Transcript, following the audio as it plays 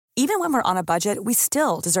Even when we're on a budget, we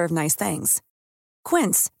still deserve nice things.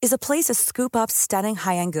 Quince is a place to scoop up stunning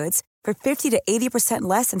high-end goods for 50 to 80%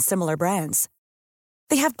 less than similar brands.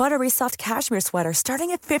 They have buttery soft cashmere sweaters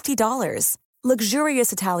starting at $50,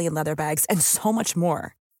 luxurious Italian leather bags, and so much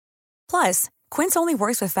more. Plus, Quince only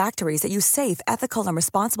works with factories that use safe, ethical, and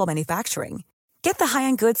responsible manufacturing. Get the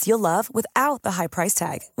high-end goods you'll love without the high price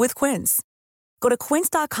tag with Quince. Go to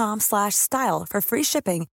quince.com/style for free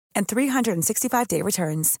shipping and 365-day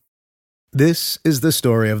returns. This is the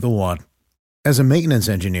story of the one. As a maintenance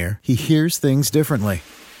engineer, he hears things differently.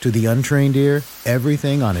 To the untrained ear,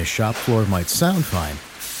 everything on his shop floor might sound fine,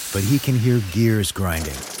 but he can hear gears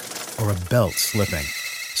grinding or a belt slipping.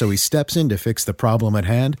 So he steps in to fix the problem at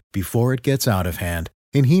hand before it gets out of hand.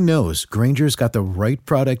 And he knows Grainger's got the right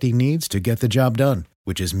product he needs to get the job done,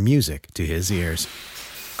 which is music to his ears.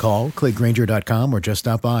 Call, click Grainger.com, or just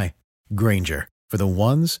stop by. Grainger, for the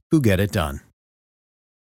ones who get it done.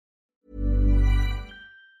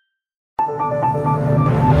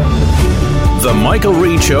 The Michael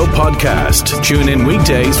Reade Show podcast. Tune in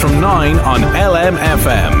weekdays from 9 on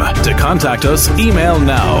LMFM. To contact us, email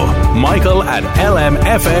now,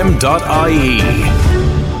 michael@lmfm.ie.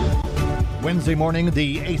 Wednesday morning,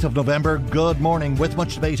 the 8th of November. Good morning. With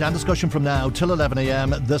much debate and discussion from now till 11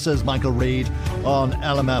 a.m, this is Michael Reade on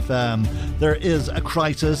LMFM. There is a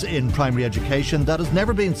crisis in primary education that has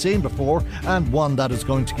never been seen before, and one that is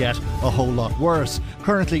going to get a whole lot worse.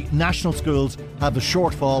 Currently, national schools have a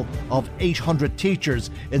shortfall of 800 teachers.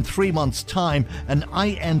 In 3 months' time, an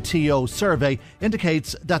INTO survey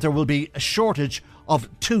indicates that there will be a shortage of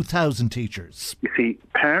 2,000 teachers. You see,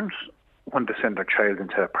 parents want to send their child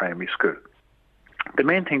into a primary school. The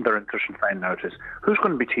main thing they're interested in finding out is who's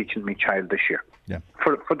going to be teaching my child this year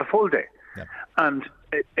for the full day. Yeah. And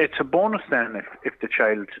it's a bonus then if the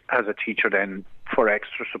child has a teacher then for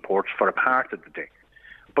extra supports for a part of the day.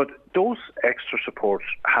 But those extra supports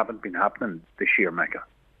haven't been happening this year, Mecca.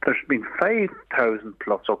 There's been 5,000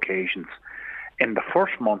 plus occasions in the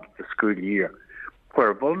first month of the school year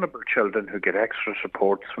where vulnerable children who get extra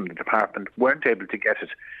supports from the department weren't able to get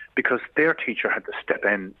it because their teacher had to step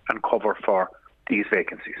in and cover for these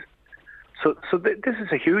vacancies. So this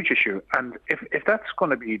is a huge issue, and if that's going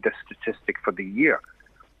to be the statistic for the year,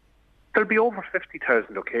 there'll be over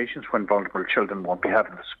 50,000 occasions when vulnerable children won't be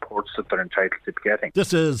having the supports that they're entitled to be getting.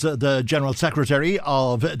 This is the General Secretary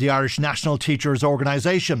of the Irish National Teachers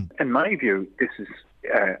Organisation. In my view, this is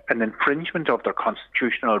an infringement of their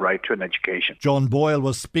constitutional right to an education. John Boyle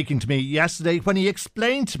was speaking to me yesterday when he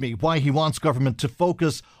explained to me why he wants government to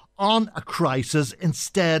focus on a crisis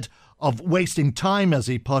instead of wasting time, as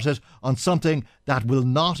he put it, on something that will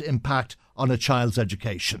not impact on a child's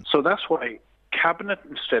education. So that's why Cabinet,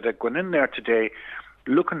 instead of going in there today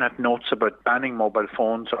looking at notes about banning mobile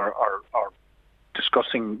phones or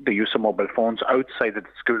discussing the use of mobile phones outside of the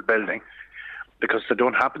school building, because they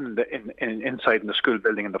don't happen inside in the school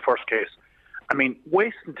building in the first case. I mean,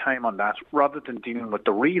 wasting time on that rather than dealing with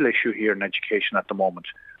the real issue here in education at the moment.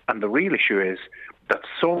 And the real issue is that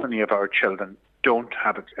so many of our children don't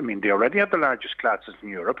have it. I mean, they already have the largest classes in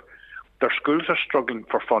Europe. Their schools are struggling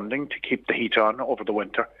for funding to keep the heat on over the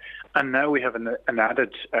winter. And now we have an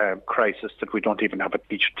added crisis that we don't even have a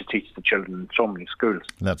teacher to teach the children in so many schools.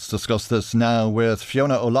 Let's discuss this now with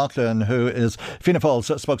Fiona O'Loughlin, who is Fianna Fáil's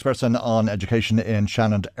spokesperson on education in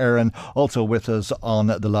Shannon Erin. Also with us on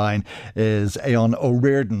the line is Aodhán Ó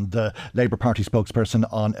Ríordáin, the Labour Party spokesperson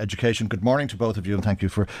on education. Good morning to both of you, and thank you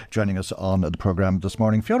for joining us on the programme this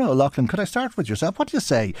morning. Fiona O'Loughlin, could I start with yourself? What do you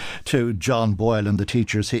say to John Boyle and the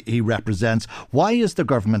teachers he represents? Why is the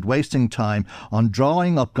government wasting time on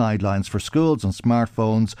drawing up guidelines for schools and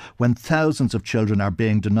smartphones when thousands of children are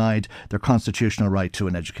being denied their constitutional right to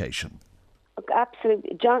an education?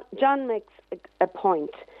 Absolutely. John makes a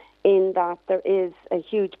point in that there is a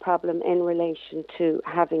huge problem in relation to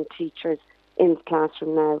having teachers in the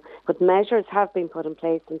classroom now. But measures have been put in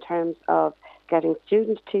place in terms of getting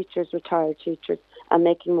student teachers, retired teachers, and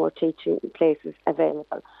making more teaching places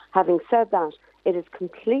available. Having said that, it is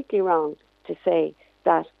completely wrong to say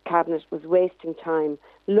that Cabinet was wasting time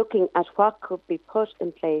looking at what could be put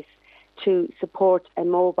in place to support a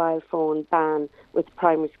mobile phone ban with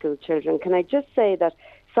primary school children. Can I just say that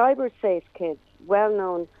Cyber Safe Kids,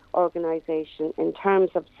 well-known organisation in terms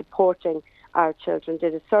of supporting our children,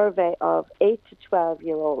 did a survey of 8 to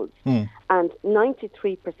 12-year-olds, and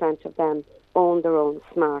 93% of them own their own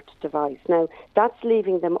smart device. Now, that's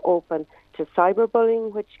leaving them open to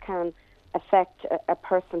cyberbullying, which can affect a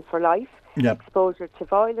person for life. Yep. Exposure to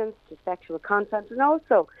violence, to sexual content, and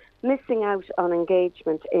also missing out on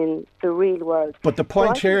engagement in the real world. But the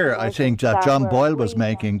point here, I think, that John Boyle was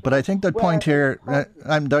making, but I think the point here,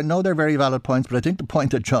 I know they're very valid points, but I think the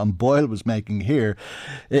point that John Boyle was making here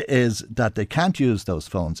is that they can't use those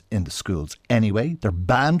phones in the schools anyway. They're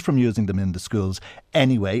banned from using them in the schools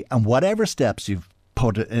anyway, and whatever steps you've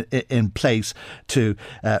put in place to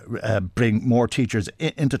bring more teachers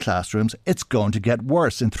into classrooms, it's going to get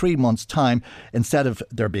worse. In 3 months' time, instead of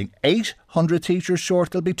there being 800 teachers short,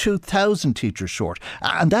 there'll be 2,000 teachers short.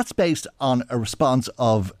 And that's based on a response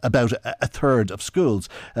of about a third of schools.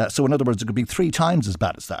 So in other words, it could be 3 times as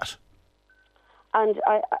bad as that. And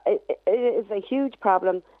it is a huge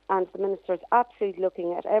problem, and the Minister is absolutely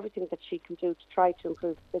looking at everything that she can do to try to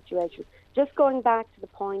improve the situation. Just going back to the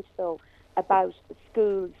point, though, about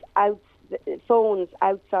schools, phones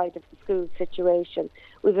outside of the school situation.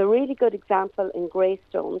 We have a really good example in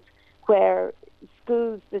Greystones where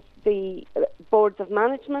schools, the boards of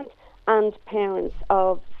management and parents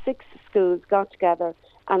of 6 schools got together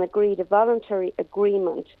and agreed a voluntary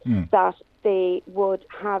agreement that they would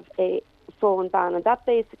have a phone ban. And that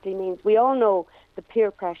basically means we all know the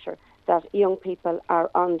peer pressure that young people are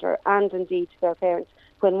under, and indeed their parents.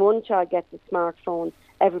 When one child gets a smartphone,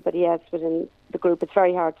 everybody else within the group, it's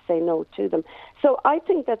very hard to say no to them. So I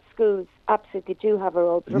think that schools absolutely do have a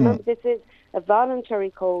role. But remember, this is a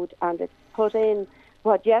voluntary code, and it's put in,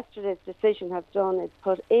 what yesterday's decision has done is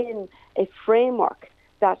put in a framework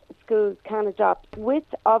that schools can adopt with,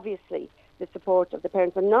 obviously, the support of the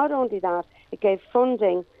parents. And not only that, it gave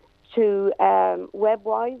funding to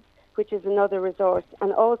WebWise, which is another resource,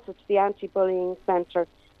 and also to the Anti-Bullying Centre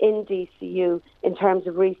in DCU in terms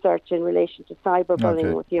of research in relation to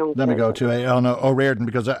cyberbullying with young children. Let me go to Anna O'Riordan,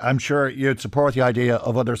 because I'm sure you'd support the idea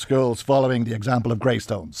of other schools following the example of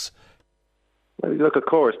Greystones. Well, look, of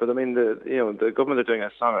course, but I mean, the government are doing a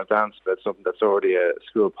song and dance about something that's already a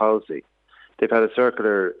school policy. They've had a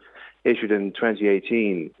circular issued in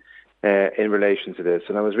 2018 in relation to this,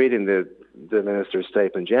 and I was reading the Minister's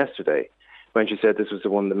statement yesterday when she said this was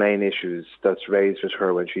one of the main issues that's raised with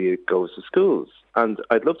her when she goes to schools. And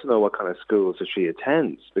I'd love to know what kind of schools that she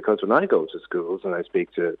attends, because when I go to schools and I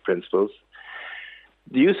speak to principals,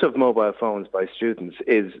 the use of mobile phones by students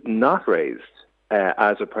is not raised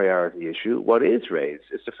as a priority issue. What is raised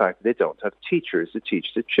is the fact that they don't have teachers to teach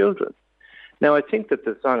the children. Now, I think that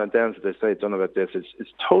the song and dance that they've done about this is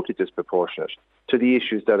totally disproportionate to the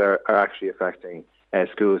issues that are actually affecting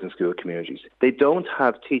schools and school communities. They don't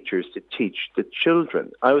have teachers to teach the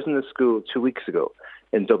children. I was in a school 2 weeks ago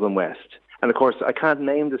in Dublin West. And of course, I can't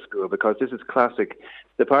name the school because this is classic.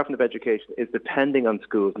 The Department of Education is depending on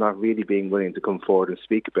schools not really being willing to come forward and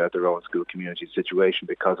speak about their own school community situation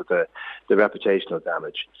because of the reputational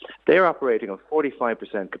damage. They're operating on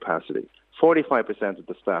 45% capacity. 45% of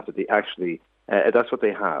the staff that they actually, that's what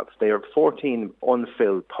they have. They have 14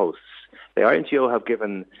 unfilled posts. The INTO have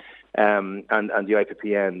given and the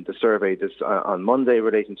IPPN, the survey this on Monday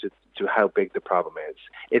relating to how big the problem is.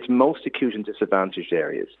 It's most acute in disadvantaged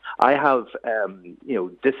areas. I have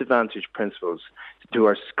disadvantaged principals who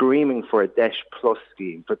are screaming for a DESH Plus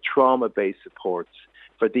scheme, for trauma-based supports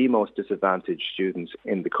for the most disadvantaged students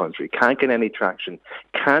in the country. Can't get any traction,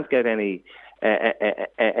 can't get any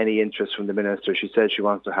interest from the Minister. She says she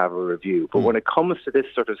wants to have a review. But when it comes to this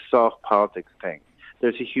sort of soft politics thing,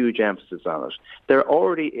 there's a huge emphasis on it. There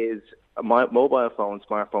already is mobile phone,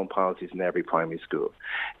 smartphone policies in every primary school.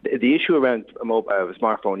 The issue around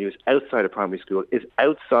smartphone use outside of primary school is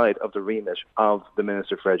outside of the remit of the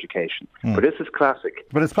Minister for Education. But this is classic.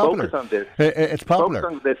 But it's popular. Focus on this. It's popular.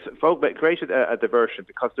 Focus on this. Create a diversion,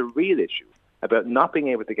 because the real issue about not being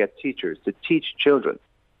able to get teachers to teach children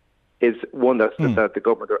is one that the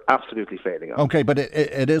government are absolutely failing on. OK, but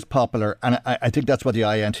it is popular, and I think that's what the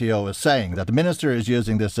INTO is saying, that the Minister is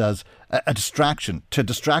using this as a distraction, to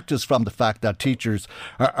distract us from the fact that teachers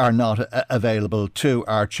are not available to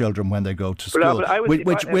our children when they go to school. Well, I was a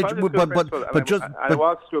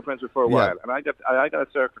school principal for a while, and I got a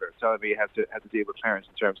circular telling me how to deal with parents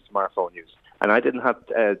in terms of smartphone use. And I didn't have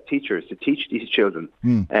teachers to teach these children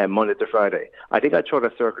Monday to Friday. I think I'd throw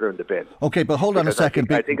that circular in the bin. OK, but hold on a second.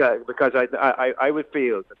 Because I would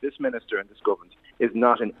feel that this Minister and this government is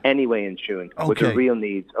not in any way in tune with the real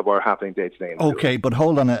needs of our happening day-to-day. OK, but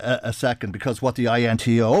hold on a second, because what the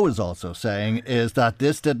INTO is also saying is that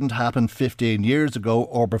this didn't happen 15 years ago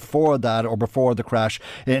or before that, or before the crash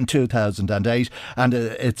in 2008, and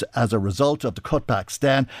it's as a result of the cutbacks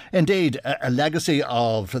then. Indeed, a legacy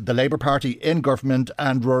of the Labour Party in government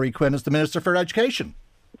and Rory Quinn as the Minister for Education.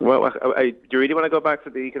 Well, do you really want to go back to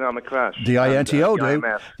the economic crash? The INTO do.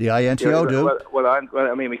 The INTO do. Well,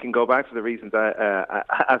 I mean, we can go back to the reasons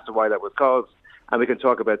as to why that was caused, and we can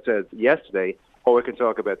talk about yesterday, or we can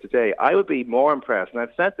talk about today. I would be more impressed, and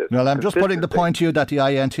I've said this. Well, I'm just putting the point to you that the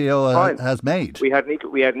INTO has made. We had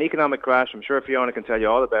an economic crash. I'm sure Fiona can tell you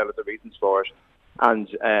all about it, the reasons for it, and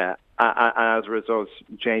as a result,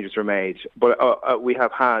 changes were made. But we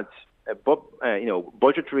have had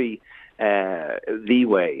budgetary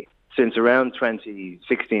leeway since around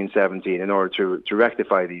 2016-17 in order to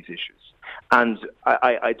rectify these issues. And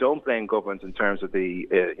I don't blame government in terms of the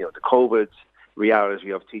COVID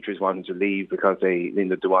reality of teachers wanting to leave because they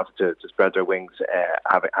wanted to spread their wings,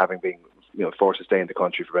 having been forced to stay in the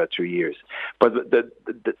country for about 2 years. But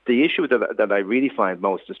the issue that I really find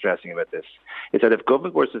most distressing about this is that if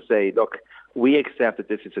government were to say, look, we accept that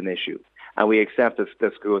this is an issue, and we accept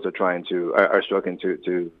that schools are struggling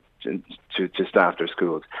to staff their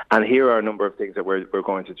schools, and here are a number of things that we're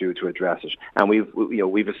going to do to address it. And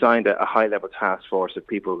we've assigned a high level task force of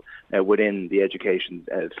people within the education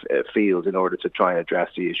field in order to try and address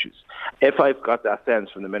the issues. If I've got that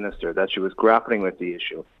sense from the minister that she was grappling with the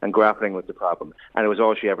issue and grappling with the problem, and it was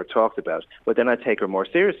all she ever talked about, but then I take her more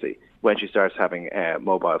seriously when she starts having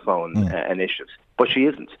mobile phone initiatives. But she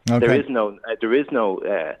isn't. Okay. There is no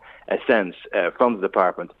a sense from the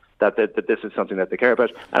department that this is something that they care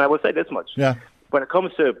about. And I will say this much. Yeah. When it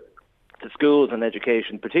comes to schools and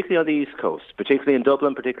education, particularly on the East Coast, particularly in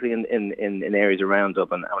Dublin, particularly in areas around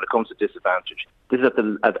Dublin, and when it comes to disadvantage, this is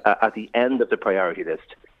at the end of the priority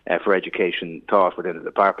list for education thought within the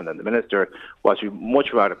department and the minister. What you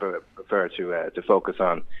much rather prefer to focus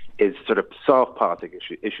on is sort of soft politic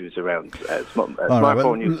issues around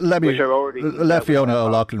smartphone use, which are already... Let Fiona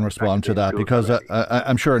O'Loughlin respond to that, because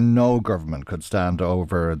I'm sure no government could stand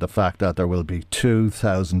over the fact that there will be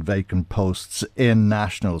 2,000 vacant posts in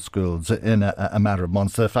national schools in a matter of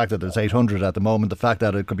months. The fact that there's 800 at the moment, the fact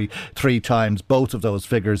that it could be 3 times both of those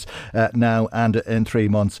figures now and in 3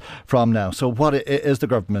 months from now. So what is the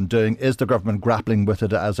government doing? Is the government grappling with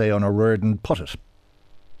it, as Eoin O'Riordan put it?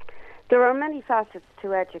 There are many facets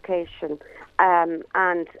to education,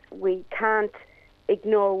 and we can't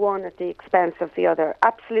ignore one at the expense of the other.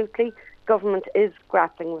 Absolutely, government is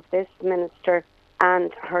grappling with this. The Minister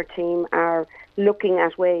and her team are looking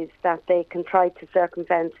at ways that they can try to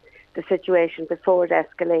circumvent the situation before it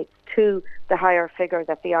escalates to the higher figure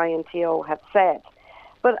that the INTO have said.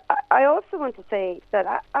 But I also want to say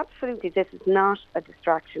that absolutely this is not a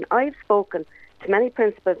distraction. I've spoken to many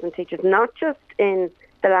principals and teachers, not just in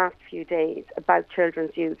the last few days, about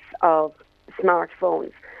children's use of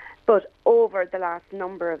smartphones, but over the last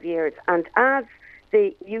number of years. And as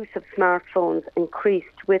the use of smartphones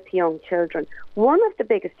increased with young children, one of the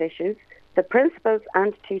biggest issues the principals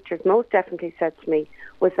and teachers most definitely said to me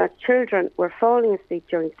was that children were falling asleep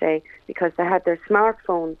during the day because they had their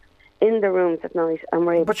smartphones in the rooms at night and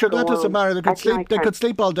were able but sure, to go that doesn't matter. They could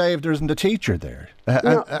sleep all day if there isn't a teacher there.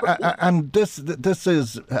 And this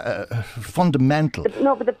is fundamental.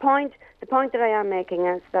 But the point that I am making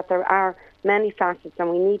is that there are many facets and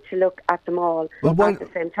we need to look at them all at the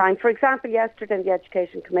same time. For example, yesterday in the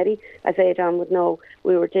Education Committee, as Aidan would know,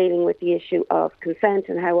 we were dealing with the issue of consent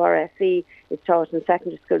and how RSE is taught in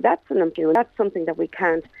secondary school. That's an issue, and that's something that we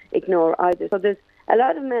can't ignore either. So there's a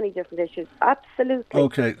lot of many different issues. Absolutely.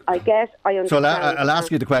 Okay. I understand. So I'll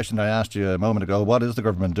ask you the question I asked you a moment ago. What is the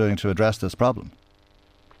government doing to address this problem?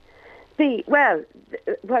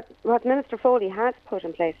 What Minister Foley has put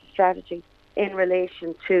in place a strategy in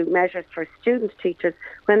relation to measures for student teachers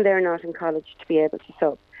when they're not in college to be able to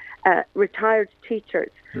sub. Retired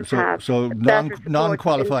teachers so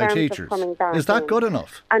non-qualified teachers. Is that good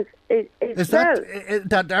enough? And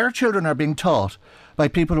that our children are being taught by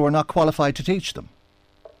people who are not qualified to teach them?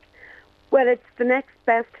 Well, it's the next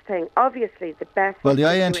best thing. Obviously, the best. Well, the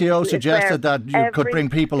INTO suggested that you could bring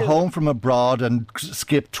people home from abroad and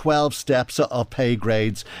skip 12 steps of pay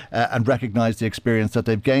grades and recognise the experience that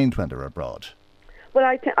they've gained when they're abroad. Well,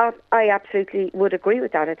 I absolutely would agree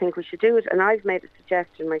with that. I think we should do it, and I've made a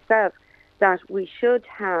suggestion myself that we should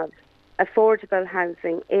have affordable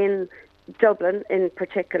housing in Dublin in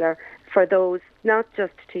particular for those, not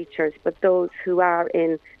just teachers, but those who are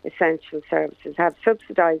in essential services, have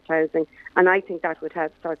subsidised housing, and I think that would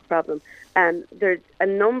help start the problem. There's a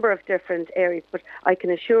number of different areas, but I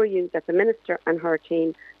can assure you that the Minister and her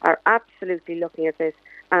team are absolutely looking at this,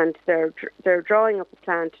 and they're drawing up a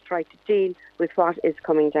plan to try to deal with what is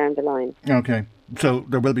coming down the line. Okay, so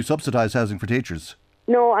there will be subsidised housing for teachers?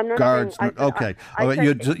 No, I'm not. Guards, okay.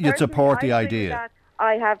 You'd support the idea.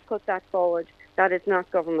 I have put that forward, That is not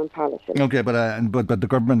government policy. Okay, but the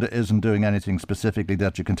government isn't doing anything specifically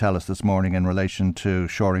that you can tell us this morning in relation to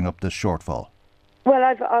shoring up this shortfall. Well,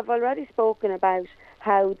 I've already spoken about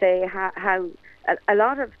how a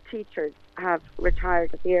lot of teachers have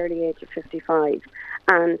retired at the early age of 55,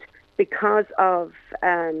 and because of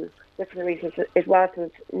different reasons, it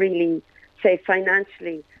wasn't really, say,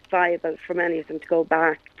 financially viable for many of them to go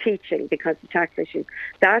back teaching because of tax issues.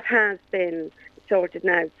 That has been sorted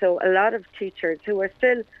now. So a lot of teachers who are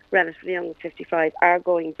still relatively young at 55 are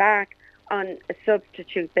going back on a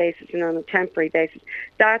substitute basis and on a temporary basis.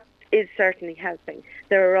 That is certainly helping.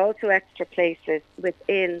 There are also extra places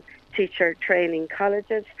within teacher training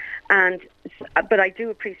colleges, but I do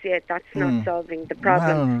appreciate that's not solving the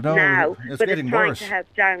problem now, but it's trying to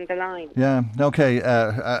help down the line. Yeah, okay.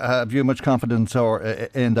 Have you much confidence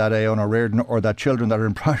in that Aon or Reardon, or that children that are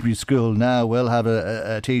in primary school now will have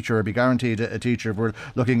a teacher, or be guaranteed a teacher, if we're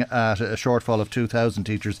looking at a shortfall of 2,000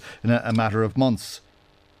 teachers in a matter of months?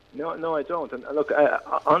 No, I don't. And look,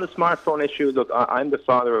 on the smartphone issue, look, I'm the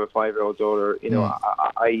father of a 5-year-old daughter. You know,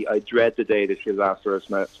 I dread the day that she'll ask for a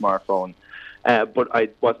smartphone. But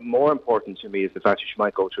what's more important to me is the fact that she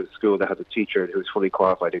might go to a school that has a teacher who's fully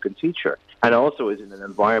qualified who can teach her, and also is in an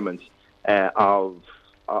environment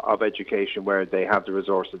of education where they have the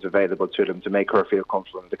resources available to them to make her feel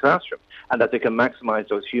comfortable in the classroom, and that they can maximise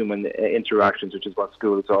those human interactions, which is what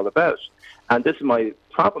school is all about. And this is my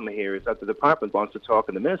problem here, is that the department wants to talk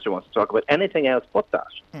and the minister wants to talk about anything else but that.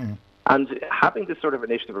 And having this sort of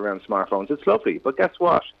initiative around smartphones, it's lovely, but guess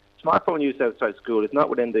what? Smartphone use outside school is not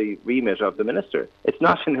within the remit of the minister. It's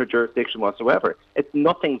not in her jurisdiction whatsoever. It's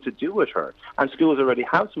nothing to do with her. And schools already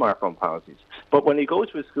have smartphone policies. But when you go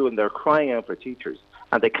to a school and they're crying out for teachers,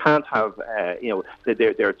 and they can't have,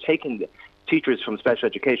 they're taking teachers from special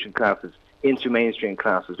education classes into mainstream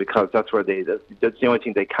classes because that's the only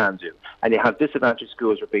thing they can do. And you have disadvantaged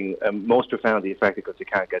schools are being most profoundly affected because they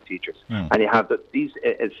can't get teachers. And you have these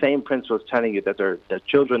same principals telling you that their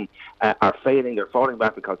children are failing, they're falling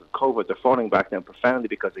back because of COVID, they're falling back now profoundly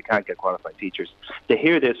because they can't get qualified teachers. To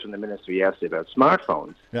hear this from the minister yesterday about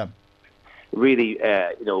smartphones, really,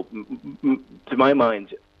 to my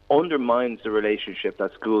mind, undermines the relationship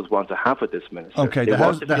that schools want to have with this minister. Okay,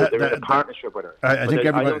 they're in a partnership with her. I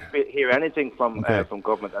don't hear anything from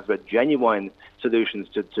government as about genuine solutions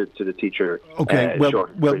to the teacher. Okay,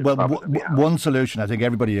 one solution I think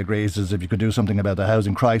everybody agrees is if you could do something about the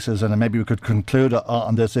housing crisis, and maybe we could conclude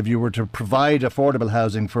on this. If you were to provide affordable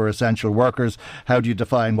housing for essential workers, how do you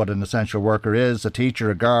define what an essential worker is? A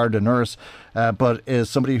teacher, a guard, a nurse, but is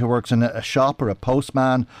somebody who works in a shop or a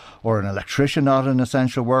postman or an electrician not an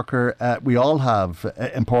essential worker? We all have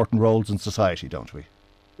important roles in society, don't we?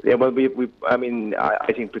 Yeah, well,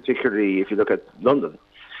 I think particularly if you look at London,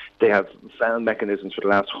 they have found mechanisms for the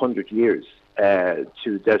last 100 years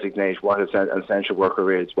to designate what an essential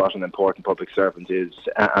worker is, what an important public servant is,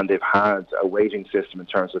 and they've had a waiting system in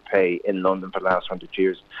terms of pay in London for the last 100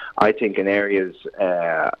 years. I think in areas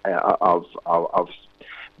of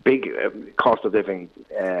big cost of living,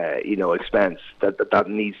 expense that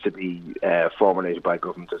needs to be formulated by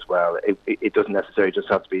government as well. It doesn't necessarily just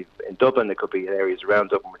have to be in Dublin. It could be areas around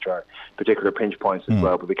Dublin which are particular pinch points as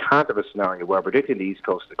well. But we can't have a scenario where, particularly in the east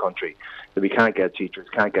coast of the country, that we can't get teachers,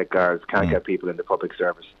 can't get guards, can't get people in the public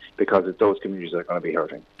service because it's those communities that are going to be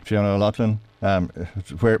hurting. Fiona O'Loughlin,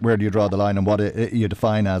 where do you draw the line and what you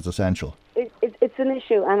define as essential? It's an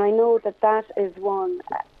issue, and I know that is one.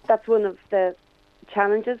 That's one of the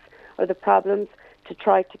challenges or the problems to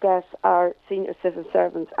try to get our senior civil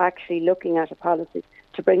servants actually looking at a policy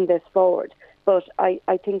to bring this forward. But I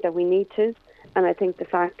think that we need to, and I think the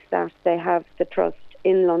fact that they have the trust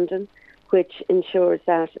in London, which ensures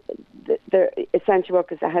that the essential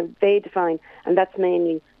workers are how they define, and that's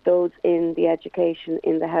mainly those in the education,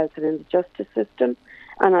 in the health and in the justice system.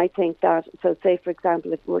 And I think that, so say for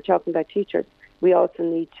example, if we're talking about teachers, we also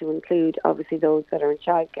need to include, obviously, those that are in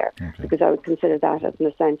childcare, because I would consider that as an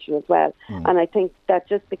essential as well. And I think that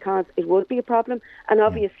just because it would be a problem, and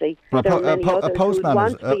obviously there are many others who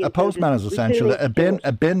want to be a postman is essential, a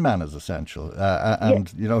bin man is essential,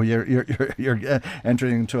 and you're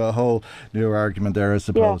entering into a whole new argument there, I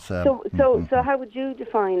suppose. So how would you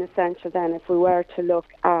define essential then, if we were to look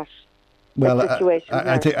at Well, situation.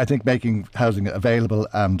 I think making housing available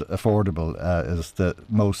and affordable is the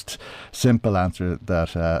most simple answer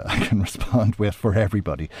that I can respond with for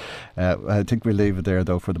everybody. I think we'll leave it there,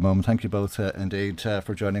 though, for the moment. Thank you both indeed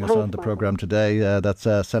for joining us on the programme today. That's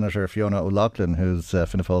Senator Fiona O'Loughlin, who's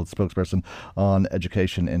Fianna Fáil's spokesperson on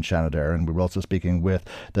education in Shannon. And we were also speaking with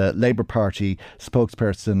the Labour Party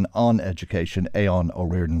spokesperson on education, Aodhán Ó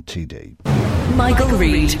Ríordáin TD. Michael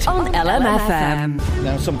Reade on LMFM.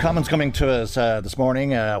 Now, some comments coming to us this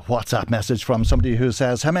morning. A WhatsApp message from somebody who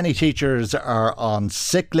says, how many teachers are on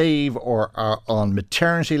sick leave or are on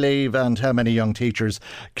maternity leave, and how many young teachers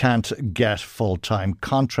can't get full-time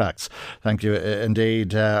contracts? Thank you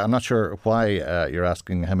indeed. I'm not sure why you're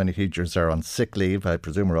asking how many teachers are on sick leave. I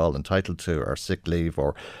presume we're all entitled to our sick leave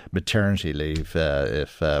or maternity leave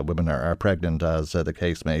if women are pregnant, as the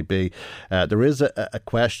case may be. There is a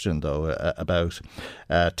question, though, about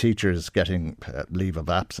teachers getting leave of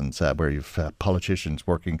absence, where you've politicians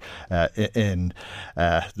working in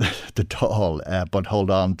the Dáil, but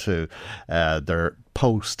hold on to their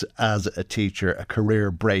post as a teacher, a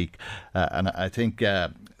career break. And I think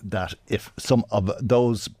that if some of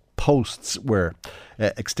those posts were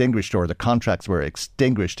extinguished, or the contracts were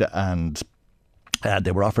extinguished, and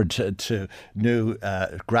they were offered to new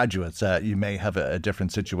graduates, you may have a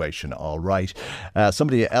different situation. All right.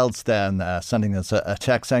 Somebody else then sending us a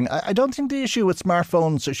text saying, I don't think the issue with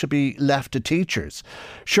smartphones should be left to teachers.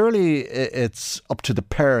 Surely it's up to the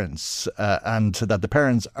parents, and that the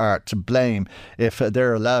parents are to blame if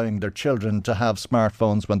they're allowing their children to have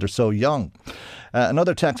smartphones when they're so young.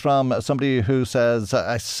 Another text from somebody who says,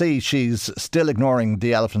 I see she's still ignoring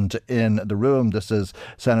the elephant in the room. This is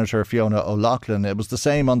Senator Fiona O'Loughlin. It was the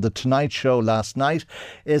same on the Tonight Show last night.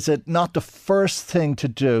 Is it not the first thing to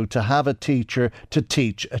do to have a teacher to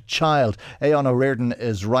teach a child? Aodhán Ó Ríordáin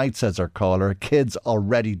is right, says our caller. Kids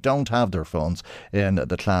already don't have their phones in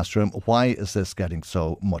the classroom. Why is this getting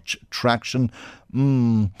so much traction?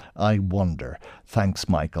 I wonder. Thanks,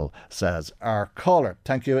 Michael, says our caller.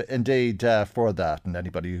 Thank you indeed for that. And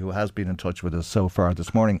anybody who has been in touch with us so far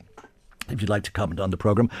this morning, if you'd like to comment on the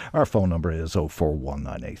programme, our phone number is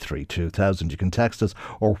 0419832000. You can text us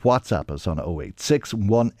or WhatsApp us on 086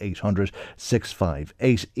 1800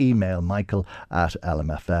 658. Email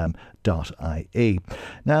michael@lmfm.ie.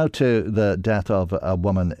 Now to the death of a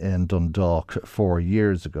woman in Dundalk 4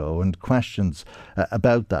 years ago, and questions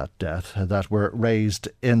about that death that were raised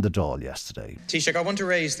in the Dáil yesterday. Taoiseach, I want to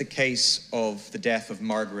raise the case of the death of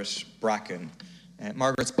Margaret Bracken.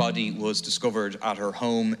 Margaret's body was discovered at her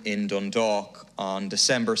home in Dundalk on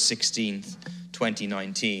December 16th,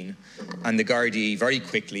 2019, and the Gardaí very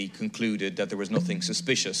quickly concluded that there was nothing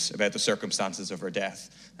suspicious about the circumstances of her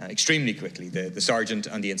death. Extremely quickly. The sergeant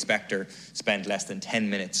and the inspector spent less than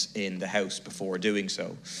 10 minutes in the house before doing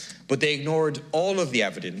so. But they ignored all of the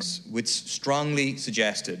evidence, which strongly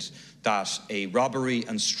suggested that a robbery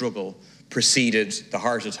and struggle preceded the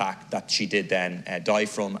heart attack that she did then die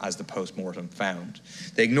from, as the post-mortem found.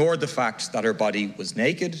 They ignored the fact that her body was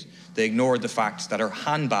naked. They ignored the fact that her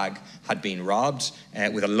handbag had been robbed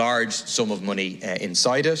with a large sum of money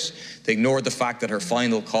inside it. They ignored the fact that her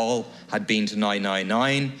final call had been to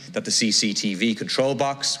 999, that the CCTV control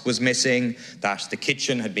box was missing, that the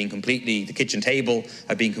kitchen table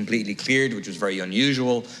had been completely cleared, which was very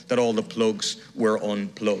unusual, that all the plugs were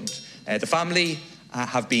unplugged. The family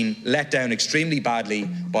have been let down extremely badly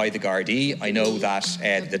by the Gardaí. I know that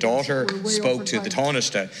the daughter spoke to the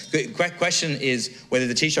Tánaiste. The question is whether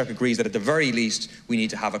the Taoiseach agrees that at the very least we need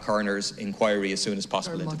to have a coroner's inquiry as soon as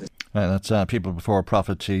possible into this. That's People Before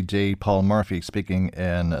Profit TD Paul Murphy speaking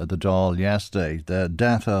in the Dáil yesterday. The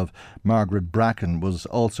death of Margaret Bracken was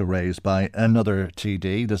also raised by another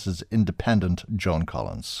TD. This is Independent Joan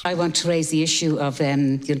Collins. I want to raise the issue of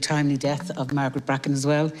the untimely death of Margaret Bracken as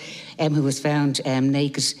well, who was found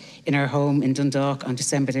naked in her home in Dundalk on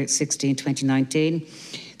December 16, 2019.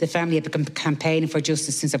 The family had been campaigning for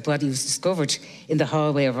justice since her body was discovered in the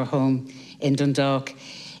hallway of her home in Dundalk.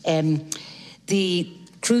 The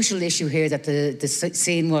crucial issue here that the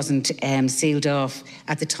scene wasn't sealed off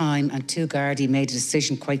at the time, and two Gardaí made a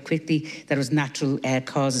decision quite quickly that it was natural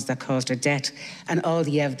causes that caused her death, and all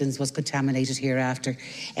the evidence was contaminated hereafter.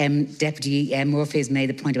 Deputy Murphy has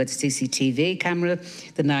made a point about the CCTV camera,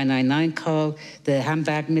 the 999 call, the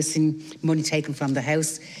handbag missing, money taken from the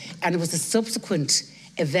house, and it was the subsequent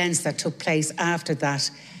events that took place after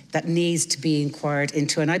that that needs to be inquired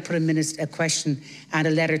into. And I put a question and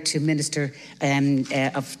a letter to Minister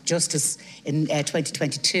of Justice in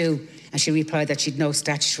 2022, and she replied that she'd no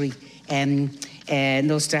statutory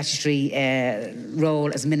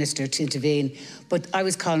role as Minister to intervene. But I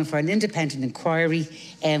was calling for an independent inquiry,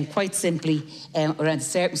 quite simply, around the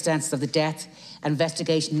circumstances of the death.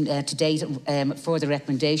 Investigation to date, further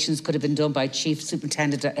recommendations could have been done by Chief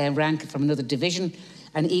Superintendent rank from another division.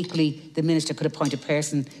 And equally, the Minister could appoint a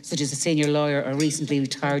person, such as a senior lawyer or recently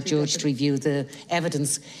retired judge, to review the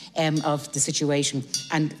evidence of the situation.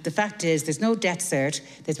 And the fact is, there's no death cert,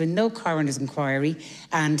 there's been no coroner's inquiry,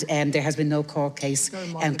 and there has been no court case.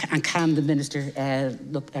 And can the Minister,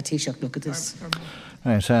 Taoiseach, look at this?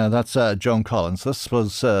 Right, that's Joan Collins. This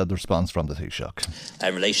was the response from the Taoiseach.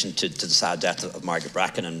 In relation to the sad death of Margaret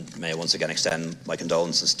Bracken, and may I once again extend my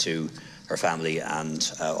condolences to her family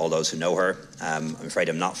and all those who know her. I'm afraid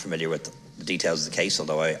I'm not familiar with the details of the case,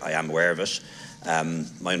 although I am aware of it.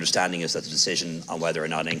 My understanding is that the decision on whether or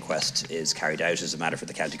not an inquest is carried out is a matter for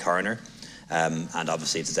the county coroner. And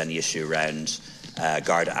obviously, if there's any issue around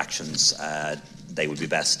Garda actions, they would be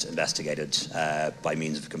best investigated by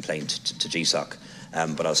means of a complaint to GSOC.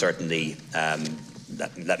 But I'll certainly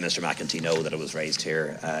let Minister McEntee know that it was raised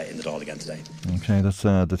here in the Dáil again today. OK, that's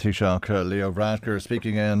the Taoiseach Leo Varadkar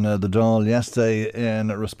speaking in the Dáil yesterday in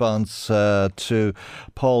response to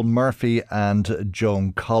Paul Murphy and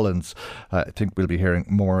Joan Collins. I think we'll be hearing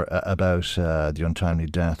more about the untimely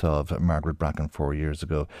death of Margaret Bracken 4 years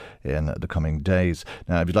ago in the coming days.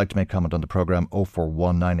 Now, if you'd like to make comment on the programme,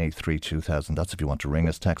 041 983 2000. That's if you want to ring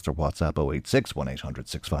us, text or WhatsApp 086 1800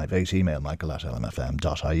 658. Email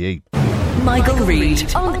michael@lmfm.ie. Michael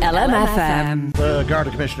Reade on LMFM. The Garda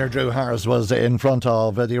Commissioner Drew Harris was in front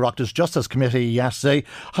of the Oireachtas Justice Committee yesterday,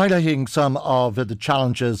 highlighting some of the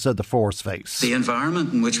challenges the force face. The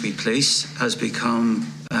environment in which we police has become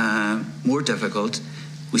more difficult.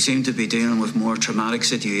 We seem to be dealing with more traumatic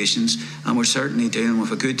situations, and we're certainly dealing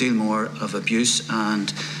with a good deal more of abuse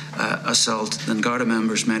and assault than Garda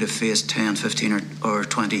members might have faced 10, 15 or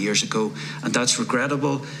 20 years ago. And that's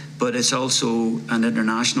regrettable, but it's also an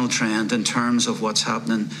international trend in terms of what's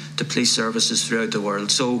happening to police services throughout the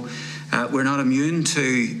world. So we're not immune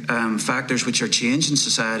to factors which are changing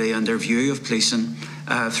society and their view of policing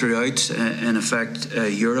throughout, in effect,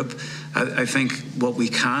 Europe. I think what we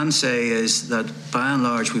can say is that by and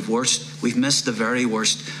large we've missed the very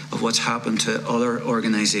worst of what's happened to other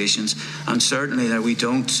organisations, and certainly that we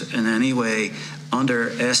don't in any way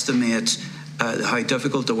underestimate how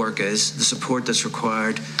difficult the work is, the support that's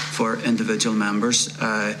required for individual members,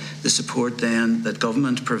 the support then that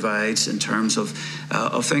government provides in terms of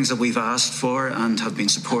things that we've asked for and have been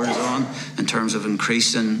supported on, in terms of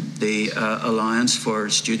increasing the allowance for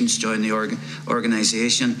students joining the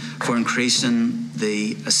organisation, for increasing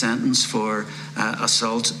the sentence for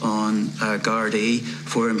assault on Gardaí,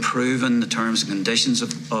 for improving the terms and conditions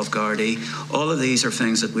of Gardaí. All of these are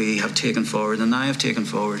things that we have taken forward, and I have taken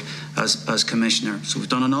forward as Commissioner. So we've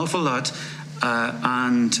done an awful lot,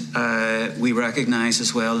 and we recognise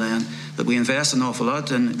as well then that we invest an awful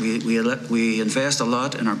lot, and we invest a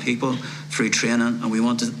lot in our people through training, and we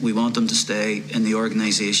want them to stay in the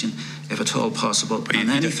organisation if at all possible. And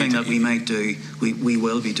anything that we might do, we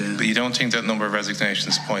will be doing. But you don't think that number of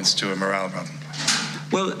resignations points to a morale problem?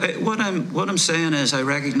 Well, what I'm saying is I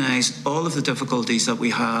recognise all of the difficulties that we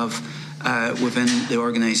have within the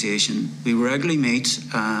organisation. We regularly meet,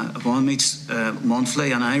 one meets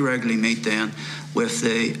monthly, and I regularly meet then with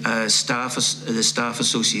the staff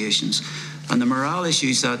associations. And the morale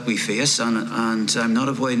issues that we face, and I'm not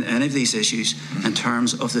avoiding any of these issues in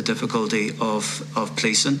terms of the difficulty of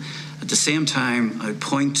policing. At the same time, I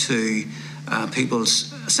point to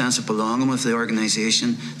people's sense of belonging with the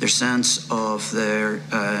organisation, their sense of the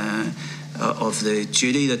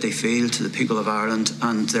duty that they feel to the people of Ireland,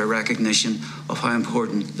 and their recognition of how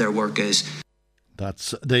important their work is.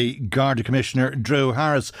 That's the Garda Commissioner, Drew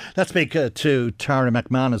Harris. Let's speak to Tara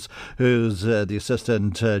McManus, who's the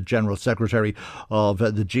Assistant General Secretary of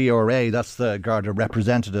the GRA. That's the Garda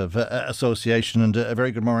Representative Association. And a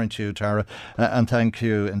very good morning to you, Tara. And thank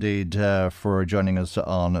you indeed for joining us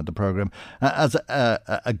on the programme. As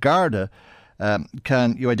a Garda,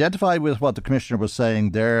 can you identify with what the Commissioner was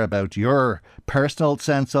saying there about your personal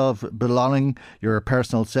sense of belonging, your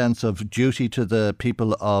personal sense of duty to the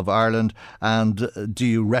people of Ireland, and do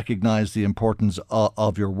you recognise the importance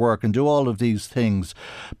of your work? And do all of these things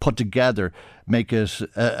put together make it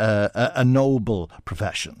a noble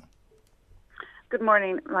profession? Good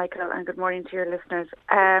morning, Michael, and good morning to your listeners.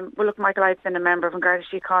 Well, look, Michael, I've been a member of An Garda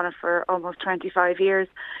Síochána for almost 25 years.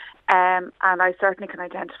 And I certainly can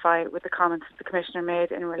identify with the comments that the Commissioner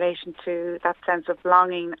made in relation to that sense of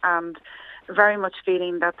belonging and very much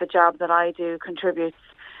feeling that the job that I do contributes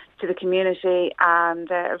to the community and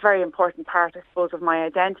a very important part, I suppose, of my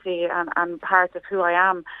identity and part of who I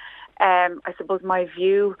am. I suppose my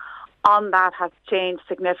view on that has changed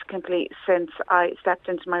significantly since I stepped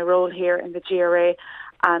into my role here in the GRA,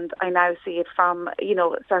 and I now see it from,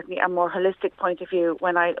 certainly a more holistic point of view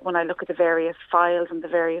when I look at the various files and the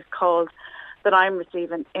various calls that I'm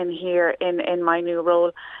receiving in here in my new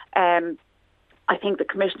role. I think the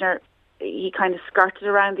Commissioner, he kind of skirted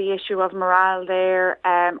around the issue of morale there.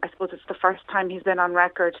 I suppose it's the first time he's been on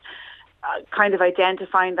record kind of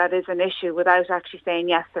identifying that is an issue without actually saying,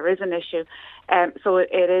 yes, there is an issue. So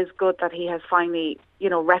it is good that he has finally,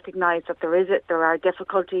 recognised that there are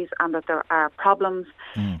difficulties and that there are problems.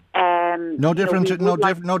 No different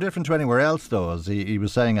to anywhere else, though, as he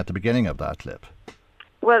was saying at the beginning of that clip.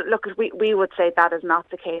 Well, look, we would say that is not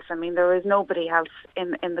the case. I mean, there is nobody else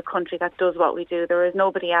in the country that does what we do. There is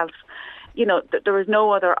nobody else, there is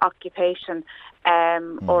no other occupation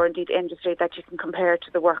or indeed industry that you can compare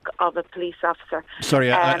to the work of a police officer.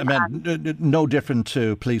 Sorry, I meant no different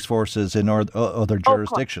to police forces in other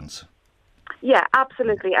jurisdictions. Yeah,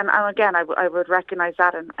 absolutely. And again, I would recognise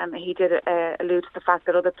that. And he did allude to the fact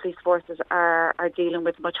that other police forces are dealing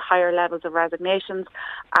with much higher levels of resignations,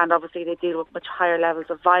 and obviously they deal with much higher levels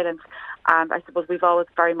of violence. And I suppose we've always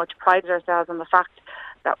very much prided ourselves on the fact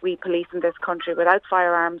that we police in this country without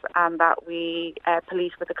firearms, and that we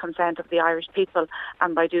police with the consent of the Irish people,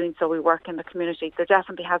 and by doing so we work in the community. There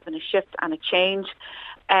definitely has been a shift and a change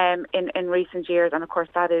in recent years, and of course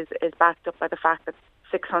that is backed up by the fact that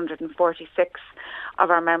 646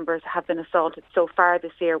 of our members have been assaulted so far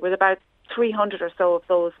this year, with about 300 or so of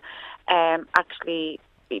those actually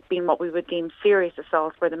being what we would deem serious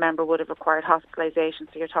assaults, where the member would have required hospitalisation.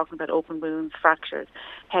 So you're talking about open wounds, fractures,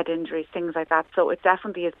 head injuries, things like that. So it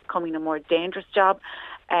definitely is becoming a more dangerous job,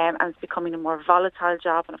 and it's becoming a more volatile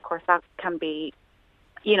job. And of course that can be,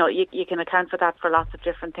 you can account for that for lots of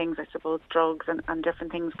different things. I suppose drugs and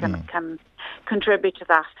different things can contribute to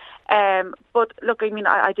that. But look, I mean,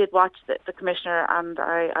 I did watch the Commissioner, and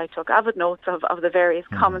I took avid notes of the various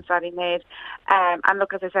comments that he made. And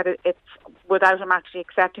look, as I said, it's without him actually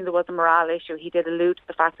accepting there was a morale issue. He did allude to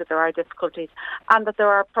the fact that there are difficulties and that there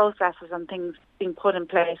are processes and things being put in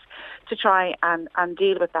place to try and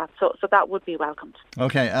deal with that. So that would be welcomed.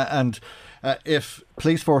 Okay, and if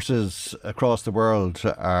police forces across the world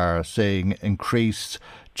are seeing increased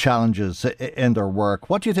challenges in their work,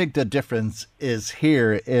 what do you think the difference is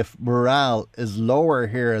here? If morale is lower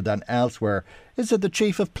here than elsewhere, is it the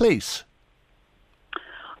Chief of Police?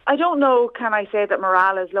 I don't know, can I say that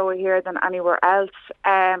morale is lower here than anywhere else.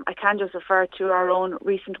 I can just refer to our own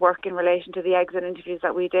recent work in relation to the exit interviews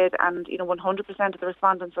that we did, and 100% of the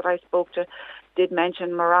respondents that I spoke to did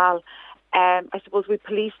mention morale. I suppose we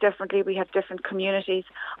police differently, we have different communities.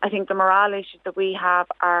 I think the morale issues that we have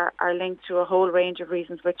are linked to a whole range of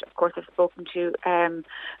reasons, which of course I've spoken to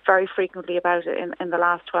very frequently about it in the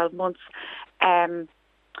last 12 months.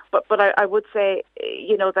 But I would say,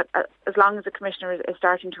 that as long as the Commissioner is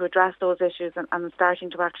starting to address those issues and starting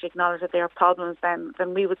to actually acknowledge that they are problems, then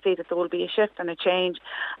we would see that there will be a shift and a change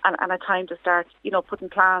and a time to start, putting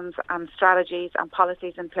plans and strategies and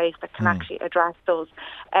policies in place that can actually address those.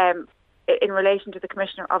 In relation to the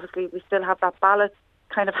Commissioner, obviously we still have that ballot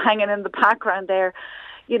kind of hanging in the background there,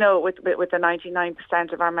 with the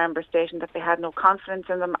 99% of our members stating that they had no confidence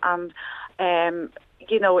in them. And,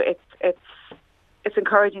 it's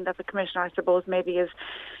encouraging that the Commissioner, I suppose, maybe is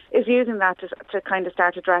using that to kind of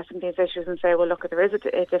start addressing these issues and say, well, look, there is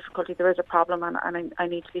a difficulty, there is a problem, and I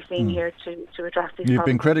need to be seen here to address these problems. You've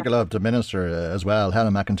been critical of the Minister as well.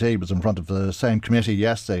 Helen McEntee was in front of the same committee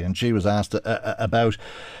yesterday, and she was asked about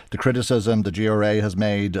the criticism the GRA has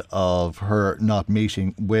made of her not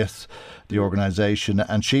meeting with the organisation,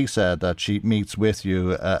 and she said that she meets with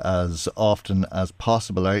you as often as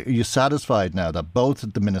possible. Are you satisfied now that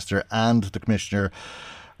both the Minister and the Commissioner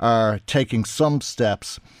are taking some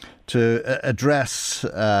steps to address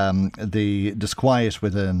the disquiet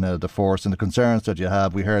within the force and the concerns that you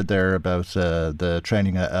have? We heard there about the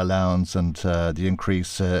training allowance and the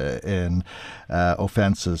increase in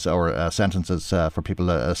offences or sentences for people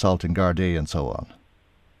assaulting Gardaí and so on.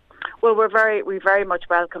 Well, we very much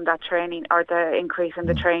welcome that training, or the increase in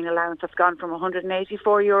the training allowance that's gone from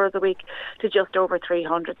 €184 a week to just over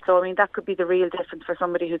 300. So, I mean, that could be the real difference for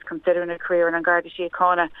somebody who's considering a career in Garda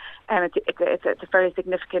Síochána. It's a fairly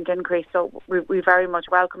significant increase, so we very much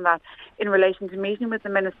welcome that. In relation to meeting with the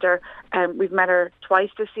Minister, we've met her twice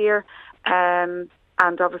this year. And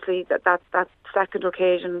and obviously that second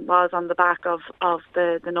occasion was on the back of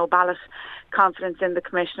the no ballot confidence in the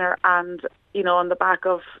Commissioner, and on the back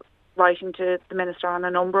of writing to the Minister on a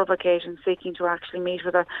number of occasions seeking to actually meet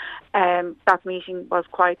with her. That meeting was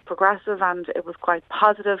quite progressive and it was quite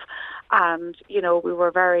positive, and we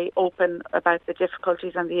were very open about the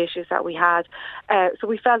difficulties and the issues that we had. So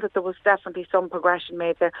we felt that there was definitely some progression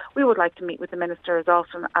made there. We would like to meet with the Minister as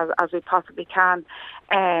often as we possibly can.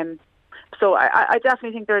 So I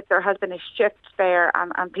definitely think there has been a shift there,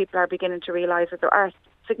 and people are beginning to realise that there are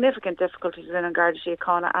significant difficulties within An Garda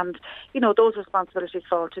Síochána, and those responsibilities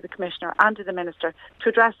fall to the Commissioner and to the Minister to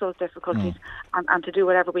address those difficulties and to do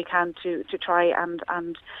whatever we can to try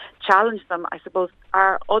and challenge them. I suppose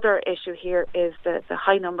our other issue here is the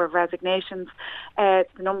high number of resignations. The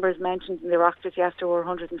numbers mentioned in the Oireachtas yesterday were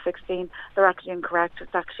 116. They're actually incorrect.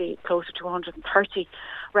 It's actually closer to 130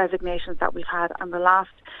 resignations that we've had, and the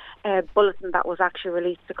last bulletin that was actually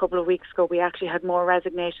released a couple of weeks ago, we actually had more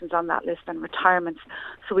resignations on that list than retirements.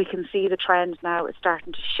 So we can see the trend now is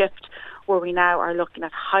starting to shift, where we now are looking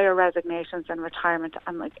at higher resignations than retirement,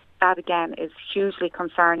 and that again is hugely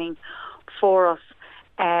concerning for us.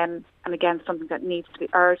 And again, something that needs to be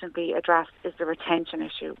urgently addressed is the retention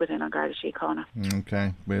issue within An Garda Síochána.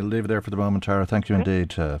 Okay, we'll leave it there for the moment, Tara. Thank you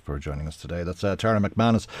indeed for joining us today. That's Tara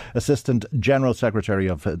McManus, Assistant General Secretary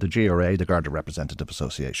of the GRA, the Garda Representative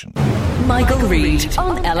Association. Michael Reade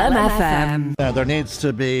on LMFM. There needs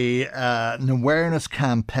to be an awareness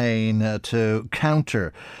campaign to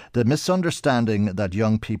counter the misunderstanding that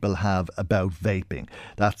young people have about vaping.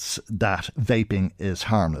 That's that vaping is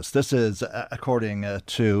harmless. This is according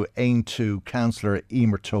to Ain2 Councillor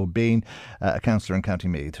Emer Tobin, a councillor in County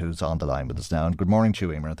Meath, who's on the line with us now. And good morning to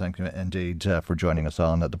you, Emer, and thank you indeed for joining us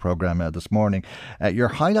on the programme this morning. You're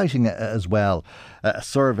highlighting as well a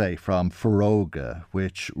survey from Feroga,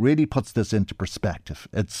 which really puts this into perspective.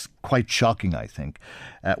 It's quite shocking, I think.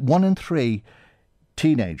 1 in 3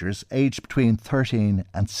 teenagers aged between 13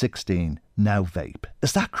 and 16 now vape.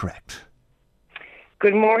 Is that correct?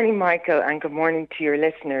 Good morning, Michael, and good morning to your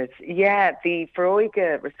listeners. Yeah, the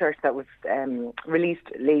Feroga research that was released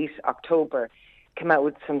late October came out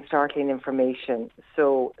with some startling information.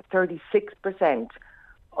 So 36%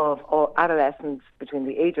 of all adolescents between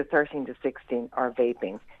the age of 13 to 16 are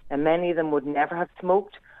vaping. And many of them would never have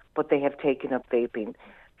smoked, but they have taken up vaping.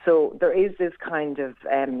 So there is this kind of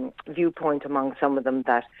viewpoint among some of them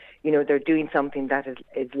that, they're doing something that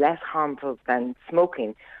is less harmful than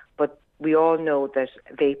smoking. But we all know that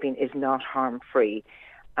vaping is not harm-free.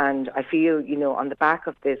 And I feel, on the back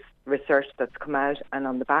of this research that's come out and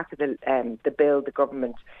on the back of the bill the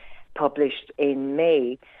government published in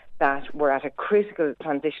May, that we're at a critical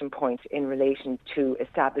transition point in relation to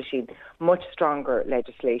establishing much stronger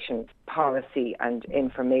legislation, policy and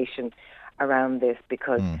information around this,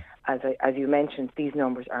 because as you mentioned, these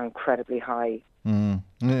numbers are incredibly high.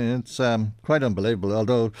 It's quite unbelievable,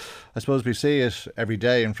 although I suppose we see it every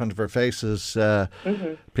day in front of our faces.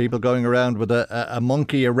 People going around with a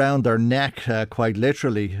monkey around their neck, quite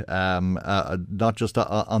literally, not just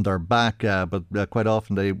on their back, but quite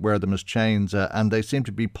often they wear them as chains, and they seem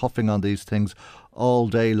to be puffing on these things all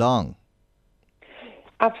day long.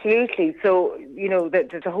 Absolutely. So,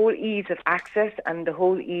 the whole ease of access and the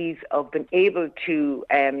whole ease of being able to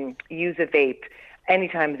use a vape any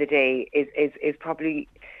time of the day is probably,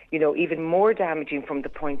 even more damaging from the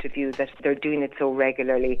point of view that they're doing it so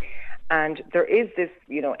regularly. And there is this,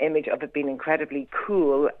 image of it being incredibly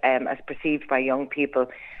cool as perceived by young people.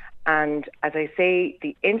 And as I say,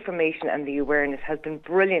 the information and the awareness has been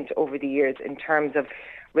brilliant over the years in terms of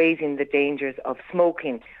raising the dangers of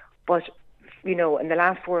smoking. But in the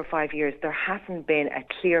last 4 or 5 years, there hasn't been a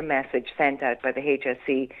clear message sent out by the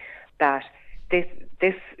HSE that this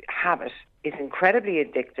habit is incredibly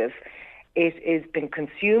addictive. It is been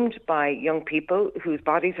consumed by young people whose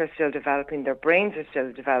bodies are still developing, their brains are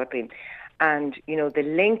still developing, and the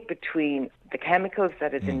link between the chemicals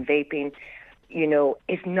that is in vaping,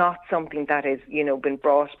 is not something that is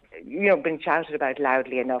been shouted about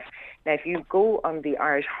loudly enough. Now, if you go on the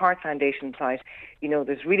Irish Heart Foundation site,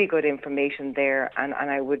 there's really good information there, and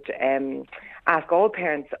I would ask all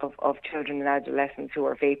parents of children and adolescents who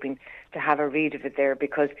are vaping to have a read of it there,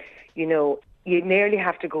 because you nearly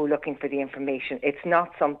have to go looking for the information. It's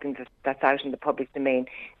not something that's out in the public domain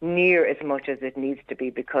near as much as it needs to be,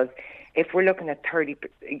 because if we're looking at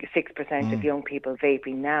 36% of young people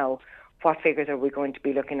vaping now, what figures are we going to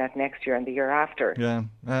be looking at next year and the year after? Yeah,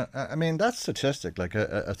 I mean, that statistic, like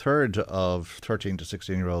a third of 13 to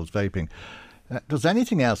 16-year-olds vaping, Does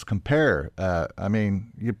anything else compare? I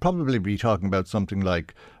mean, you'd probably be talking about something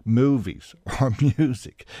like movies or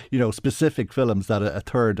music, specific films that a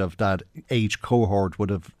third of that age cohort would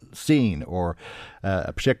have seen, or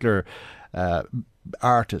a particular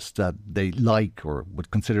artist that they like or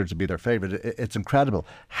would consider to be their favourite. It's incredible.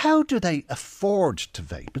 How do they afford to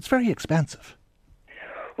vape? It's very expensive.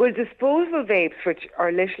 Well, disposable vapes, which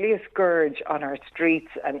are literally a scourge on our streets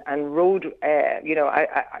and road, I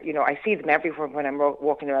see them everywhere when I'm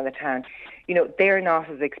walking around the town. They're not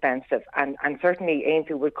as expensive, and certainly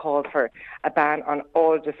Ainsley would call for a ban on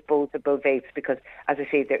all disposable vapes because, as I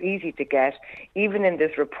say, they're easy to get. Even in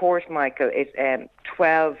this report, Michael, it's 10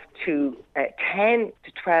 to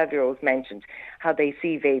 12-year-olds mentioned how they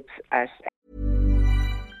see vapes as.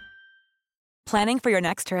 Planning for your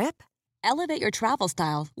next trip? Elevate your travel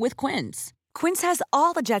style with Quince. Quince has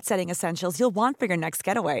all the jet-setting essentials you'll want for your next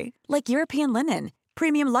getaway, like European linen,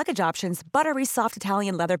 premium luggage options, buttery soft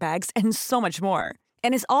Italian leather bags, and so much more.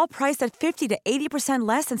 And is all priced at 50 to 80%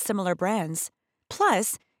 less than similar brands.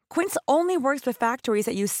 Plus, Quince only works with factories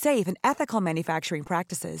that use safe and ethical manufacturing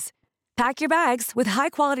practices. Pack your bags with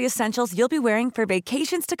high-quality essentials you'll be wearing for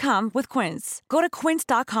vacations to come with Quince. Go to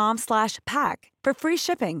quince.com/pack for free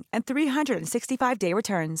shipping and 365-day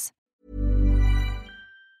returns.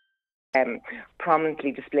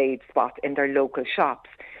 Prominently displayed spot in their local shops.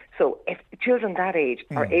 So if children that age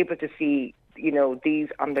are able to see, these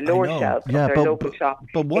on the lower shelves of their local shop,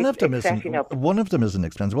 but one of them isn't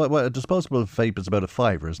expensive. What a disposable vape is about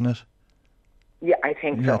 £5, isn't it? Yeah, I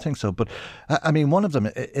think so. Yeah, I think so. But I mean, one of them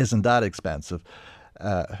isn't that expensive.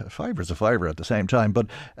 £5 is a £5 at the same time. But,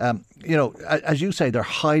 as you say, they're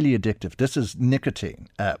highly addictive. This is nicotine,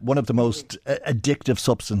 one of the most addictive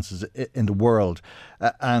substances in the world.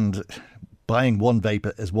 And buying one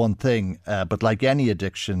vape is one thing, but like any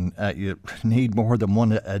addiction, you need more than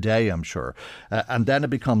one a day, I'm sure. And then it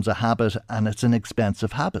becomes a habit, and it's an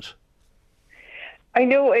expensive habit. I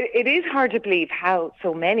know it is hard to believe how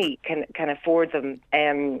so many can afford them.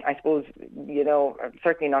 I suppose,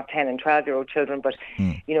 certainly not 10 and 12-year-old children, but,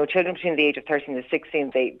 children between the age of 13 and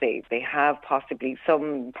 16, they have possibly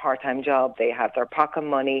some part-time job, they have their pocket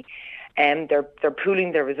money, and they're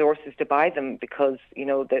pooling their resources to buy them because,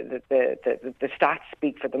 the stats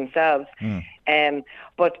speak for themselves.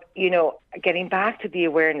 But, getting back to the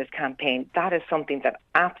awareness campaign, that is something that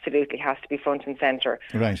absolutely has to be front and centre.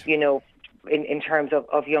 Right. In terms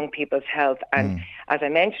of young people's health. And as I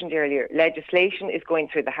mentioned earlier, legislation is going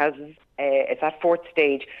through the Houses. It's at fourth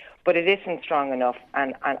stage, but it isn't strong enough.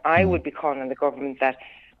 And I would be calling on the government that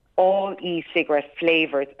all e-cigarette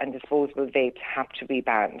flavours and disposable vapes have to be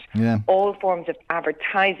banned. Yeah. All forms of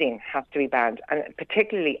advertising have to be banned, and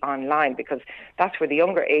particularly online, because that's where the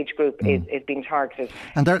younger age group is being targeted.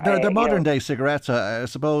 And they're modern day cigarettes. I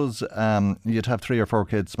suppose you'd have 3 or 4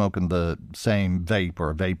 kids smoking the same vape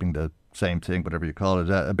or vaping the same thing, whatever you call it.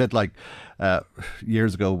 A bit like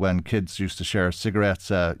years ago when kids used to share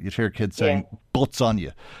cigarettes, you'd hear kids saying, "Butts on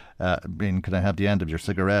you." Can I have the end of your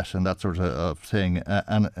cigarette, and that sort of thing.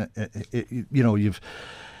 You've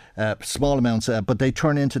small amounts, but they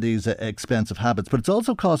turn into these expensive habits. But it's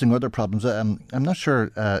also causing other problems. I'm not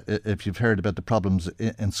sure if you've heard about the problems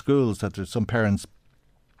in schools, that there's some parents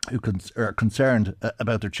who are concerned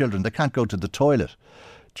about their children. They can't go to the toilet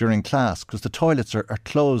during class because the toilets are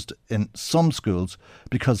closed in some schools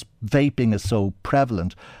because vaping is so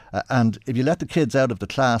prevalent. And if you let the kids out of the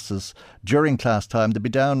classes during class time, they'd be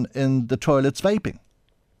down in the toilets vaping.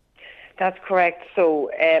 That's correct. So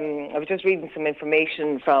I was just reading some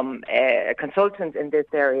information from a consultant in this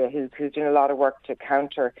area who's doing a lot of work to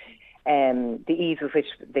counter the ease with which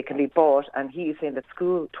they can be bought, and he is saying that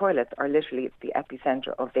school toilets are literally the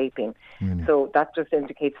epicentre of vaping. Really? So that just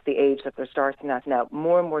indicates the age that they're starting at now.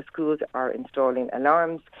 More and more schools are installing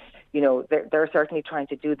alarms. They're certainly trying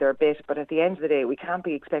to do their bit, but at the end of the day, we can't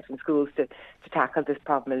be expecting schools to tackle this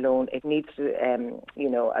problem alone. It needs to,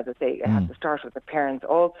 as I say, it has to start with the parents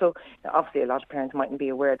also. Now, obviously, a lot of parents mightn't be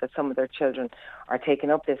aware that some of their children are taking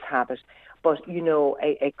up this habit. But,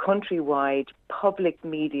 a countrywide public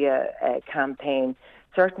media campaign,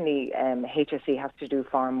 certainly HSE has to do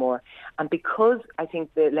far more. And because I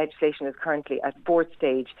think the legislation is currently at fourth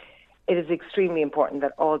stage, it is extremely important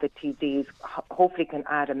that all the TDs hopefully can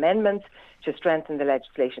add amendments to strengthen the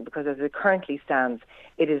legislation, because as it currently stands,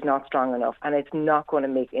 it is not strong enough, and it's not going to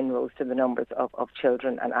make inroads to the numbers of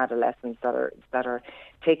children and adolescents that are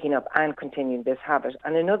taking up and continuing this habit.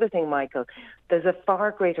 And another thing, Michael, there's a far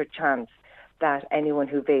greater chance that anyone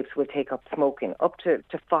who vapes will take up smoking, up to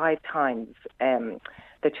 5 times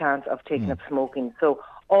the chance of taking up smoking. So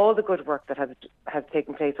all the good work that has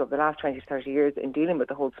taken place over the last 20 to 30 years in dealing with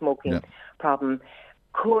the whole smoking problem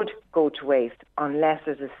could go to waste unless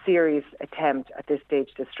there's a serious attempt at this stage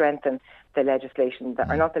to strengthen the legislation,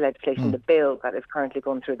 the bill that is currently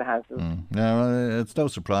going through the Houses. No, it's no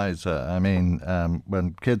surprise. When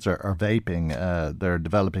kids are vaping, they're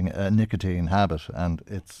developing a nicotine habit, and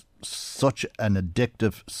it's such an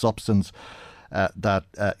addictive substance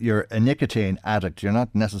that you're a nicotine addict. You're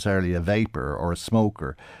not necessarily a vapor or a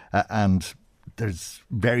smoker, and there's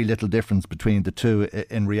very little difference between the two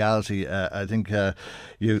in reality. I think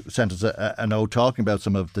you sent us a note talking about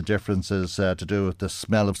some of the differences to do with the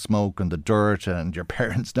smell of smoke and the dirt, and your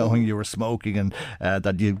parents knowing you were smoking, and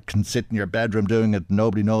that you can sit in your bedroom doing it,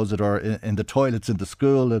 nobody knows it, or in the toilets in the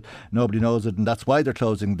school, nobody knows it, and that's why they're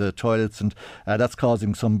closing the toilets, and that's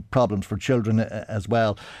causing some problems for children as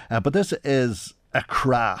well. But this is a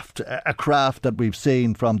craft that we've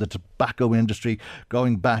seen from the tobacco industry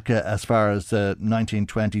going back as far as the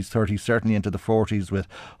 1920s, 30s, certainly into the 40s, with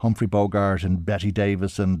Humphrey Bogart and Betty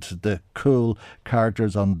Davis and the cool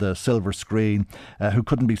characters on the silver screen who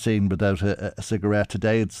couldn't be seen without a cigarette.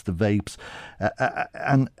 Today it's the vapes.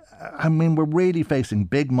 And I mean, we're really facing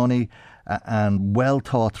big money and well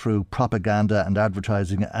thought through propaganda and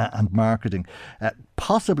advertising and marketing.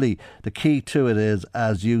 Possibly the key to it is,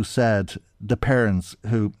 as you said, the parents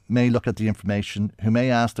who may look at the information, who may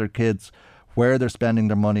ask their kids where they're spending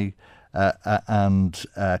their money and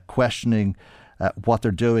questioning what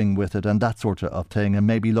they're doing with it and that sort of thing, and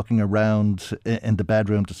maybe looking around in the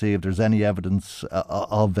bedroom to see if there's any evidence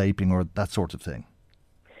of vaping or that sort of thing.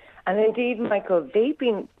 And indeed, Michael,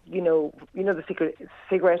 vaping, the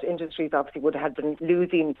cigarette industries obviously would have been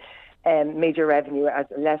losing major revenue as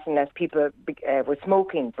less and less people were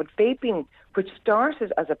smoking. But vaping, which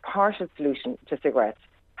started as a partial solution to cigarettes,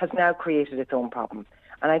 has now created its own problem.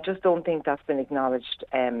 And I just don't think that's been acknowledged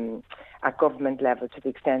at government level to the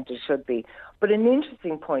extent it should be. But an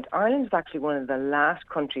interesting point, Ireland is actually one of the last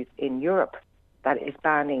countries in Europe that is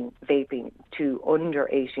banning vaping to under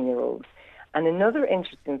 18-year-olds. And another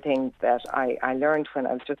interesting thing that I learned when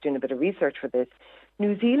I was just doing a bit of research for this,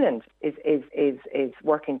 New Zealand is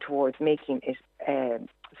working towards making it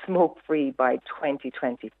smoke-free by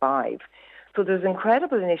 2025. So there's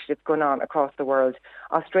incredible initiatives going on across the world.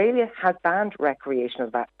 Australia has banned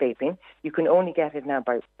recreational vaping. You can only get it now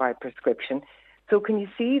by prescription. So can you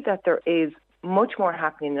see that there is much more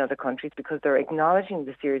happening in other countries because they're acknowledging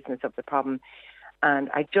the seriousness of the problem?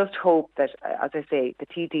 And I just hope that, as I say, the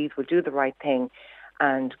TDs will do the right thing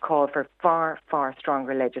and call for far, far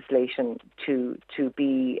stronger legislation to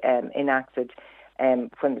be enacted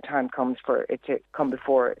when the time comes for it to come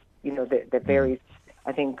before, the various,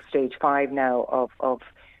 I think, stage 5 now of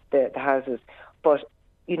the Houses. But,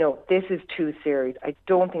 this is too serious. I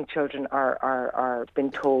don't think children are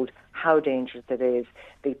being told how dangerous it is.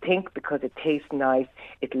 They think because it tastes nice,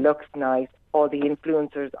 it looks nice, all the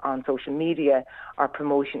influencers on social media are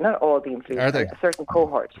promoting, not all the influencers, a certain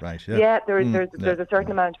cohort. Right, there's a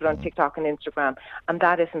certain amount of it on TikTok and Instagram, and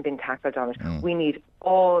that isn't been tackled on it. We need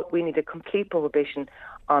a complete prohibition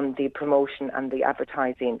on the promotion and the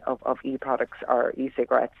advertising of e-products or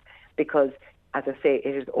e-cigarettes, because, as I say,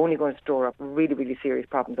 it is only going to store up really, really serious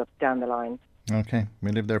problems up down the line. OK,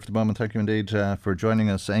 we leave there for the moment. Thank you indeed for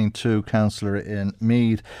joining us. Ain 2 councillor in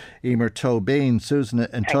Meath, Emer Tobin. Susan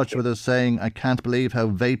in touch with us saying, I can't believe how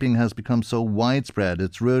vaping has become so widespread.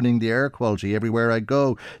 It's ruining the air quality everywhere I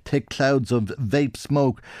go. Thick clouds of vape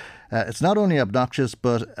smoke. It's not only obnoxious,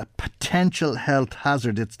 but a potential health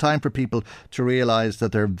hazard. It's time for people to realise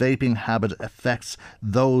that their vaping habit affects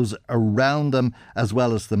those around them as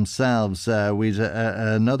well as themselves. We've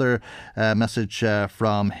another message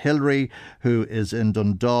from Hilary, who is in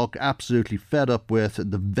Dundalk, absolutely fed up with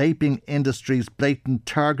the vaping industry's blatant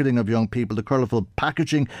targeting of young people. The colourful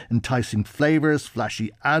packaging, enticing flavours,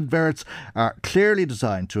 flashy adverts are clearly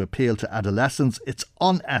designed to appeal to adolescents. It's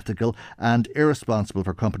unethical and irresponsible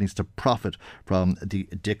for companies to profit from the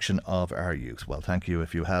addiction of our youth. Well, thank you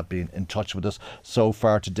if you have been in touch with us so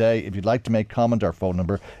far today. If you'd like to make comment, our phone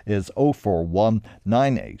number is 041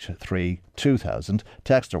 983 2000.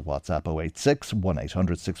 Text or WhatsApp 086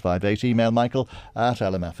 1800 658. Email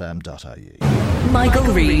michael@lmfm.ie.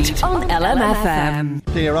 Michael Reade on LMFM.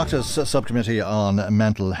 The Oireachtas Subcommittee on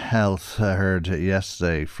Mental Health heard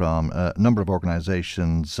yesterday from a number of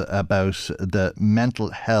organisations about the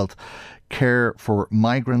mental health care for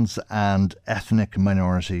migrants and ethnic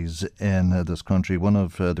minorities in this country. One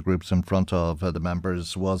of the groups in front of the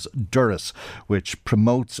members was Duras, which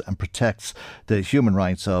promotes and protects the human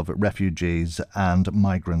rights of refugees and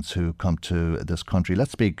migrants who come to this country.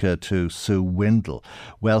 Let's speak to Sue Windle,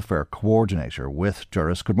 Welfare Coordinator with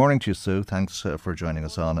Duras. Good morning to you, Sue. Thanks for joining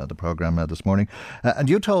us on the programme this morning. And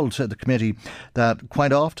you told the committee that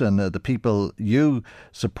quite often the people you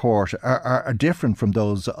support are different from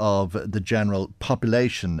those of the general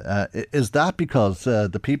population. Is that because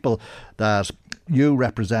the people that you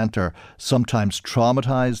represent are sometimes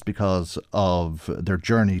traumatised because of their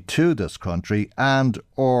journey to this country and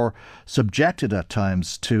or subjected at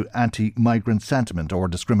times to anti-migrant sentiment or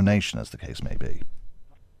discrimination, as the case may be?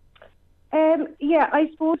 Yeah, I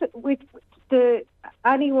suppose with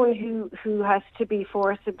anyone who has to be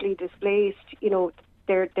forcibly displaced,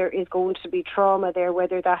 there is going to be trauma there,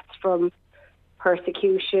 whether that's from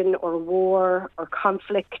persecution or war or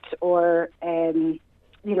conflict or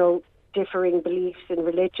differing beliefs in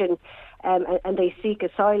religion, and they seek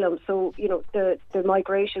asylum. So the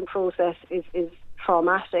migration process is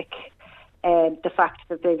traumatic. The fact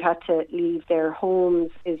that they've had to leave their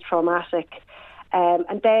homes is traumatic,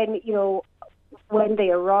 and then when they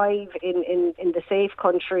arrive in the safe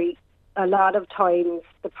country, a lot of times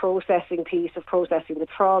the processing piece of processing the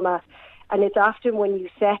trauma, and it's often when you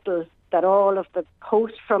settle that all of the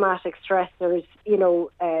post-traumatic stressors,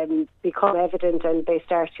 become evident and they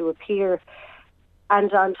start to appear.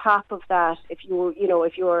 And on top of that, if you're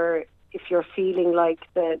feeling like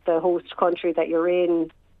the host country that you're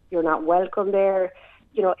in, you're not welcome there,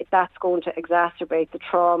 that's going to exacerbate the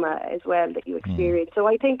trauma as well that you experience. So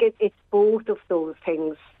I think it's both of those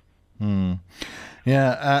things.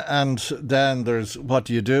 Yeah, and then there's what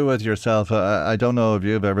do you do with yourself? I don't know if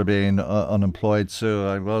you've ever been unemployed, Sue.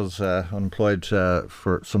 I was unemployed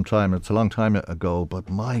for some time. It's a long time ago, but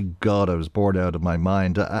my God, I was bored out of my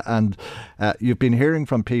mind. And you've been hearing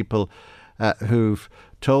from people who've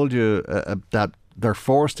told you that they're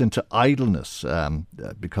forced into idleness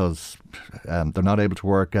because they're not able to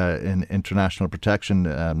work in international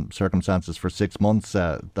protection circumstances for 6 months.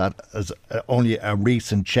 That is only a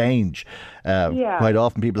recent change. Quite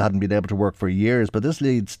often people hadn't been able to work for years, but this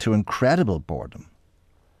leads to incredible boredom.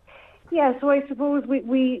 Yeah, so I suppose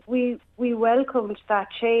we welcomed that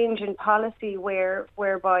change in policy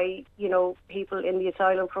whereby people in the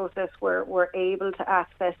asylum process were able to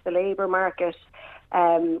access the labour market.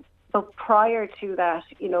 But prior to that,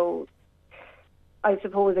 I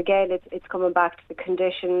suppose again it's coming back to the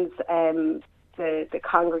conditions, the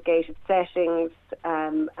congregated settings,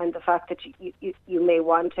 and the fact that you may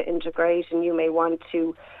want to integrate and you may want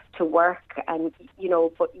to work, and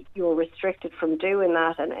but you're restricted from doing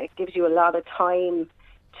that, and it gives you a lot of time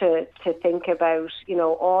to think about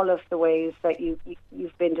all of the ways that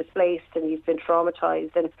you've been displaced and you've been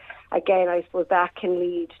traumatised, and again I suppose that can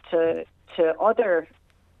lead to other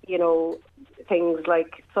things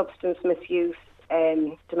like substance misuse,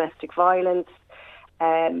 domestic violence,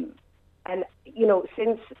 and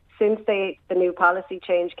since the new policy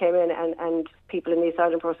change came in and people in the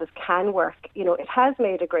asylum process can work, it has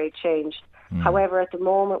made a great change. However, at the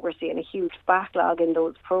moment we're seeing a huge backlog in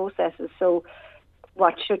those processes. So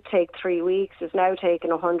what should take 3 weeks is now taking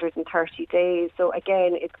 130 days. So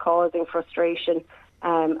again, it's causing frustration,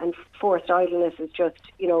 and forced idleness is just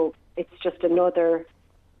it's just another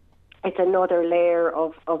layer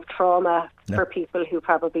of trauma for people who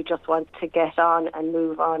probably just want to get on and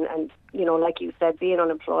move on. And, like you said, being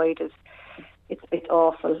unemployed it's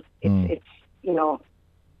awful. It's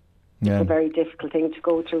a very difficult thing to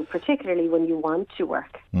go through, particularly when you want to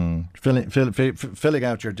work. Filling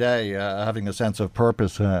out your day, having a sense of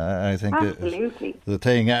purpose, I think absolutely is the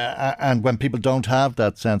thing. And when people don't have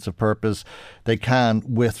that sense of purpose, they can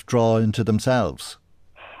withdraw into themselves.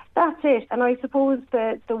 That's it. And I suppose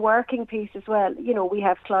the working piece as well, we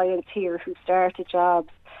have clients here who started jobs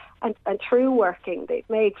and through working, they've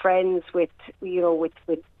made friends with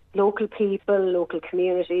local people, local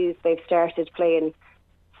communities. They've started playing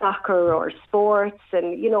soccer or sports,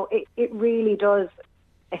 and, it really does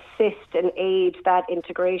assist and aid that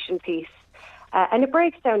integration piece. And it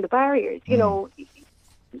breaks down the barriers.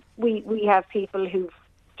 We have people who've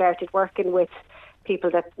started working with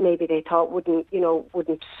people that maybe they thought wouldn't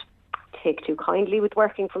take too kindly with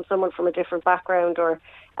working from someone from a different background or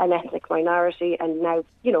an ethnic minority, and now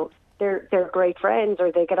they're great friends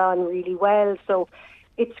or they get on really well. So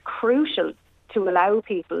it's crucial to allow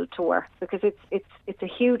people to work because it's a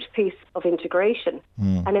huge piece of integration,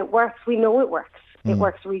 and it works. We know it works. It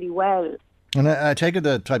works really well. And I take it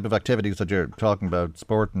the type of activities that you're talking about,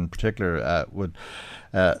 sport in particular, would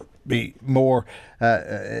be more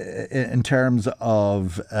in terms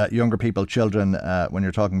of younger people, children, when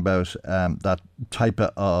you're talking about that type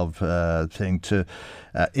of thing to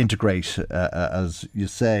integrate, as you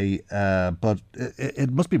say. But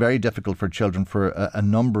it must be very difficult for children for a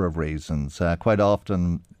number of reasons. Quite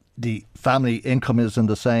often the family income isn't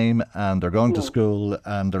the same, and they're going to school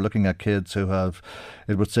and they're looking at kids who have,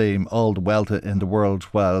 it would seem, all the wealth in the world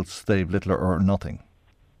whilst they've little or nothing.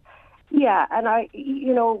 Yeah, and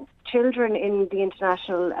children in the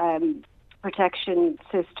international protection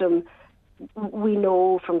system, we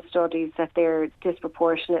know from studies that they're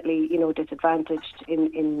disproportionately, disadvantaged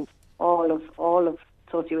in all of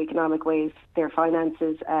socioeconomic ways, their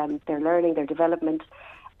finances, their learning, their development.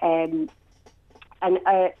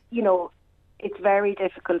 It's very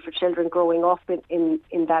difficult for children growing up in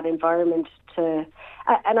that environment to...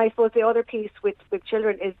 And I suppose the other piece with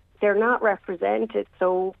children is they're not represented.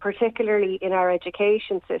 So particularly in our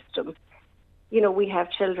education system, we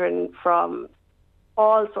have children from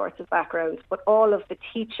all sorts of backgrounds, but all of the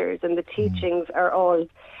teachers and the teachings are all,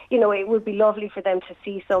 it would be lovely for them to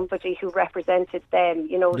see somebody who represented them,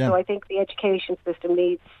 So I think the education system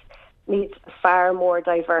needs far more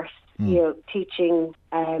diverse, teaching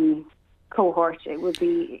cohort. It would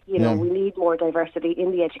be, we need more diversity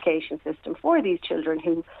in the education system for these children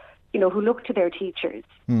who look to their teachers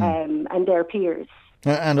and their peers.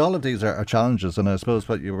 And all of these are challenges, and I suppose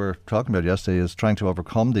what you were talking about yesterday is trying to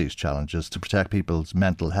overcome these challenges to protect people's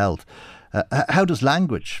mental health. How does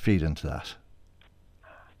language feed into that?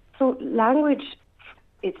 So language,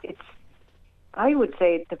 it's I would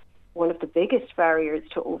say, one of the biggest barriers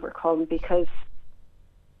to overcome, because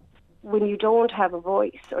when you don't have a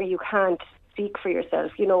voice or you can't speak for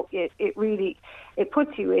yourself, it really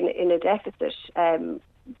puts you in a deficit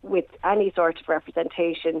with any sort of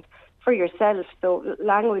representation for yourself. So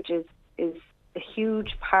language is a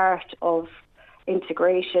huge part of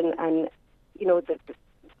integration, and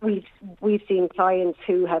we've seen clients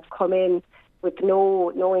who have come in with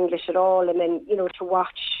no English at all, and then to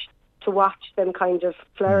watch them kind of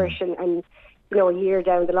flourish and a year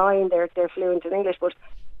down the line they're fluent in English. But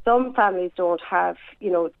some families don't have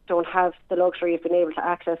the luxury of being able to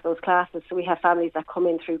access those classes. So we have families that come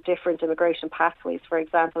in through different immigration pathways, for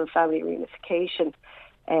example, family reunification,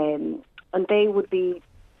 and they would be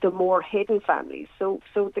the more hidden families. So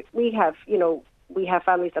we have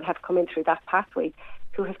families that have come in through that pathway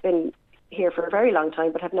who have been here for a very long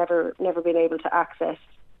time but have never been able to access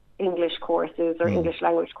English courses or English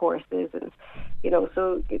language courses, and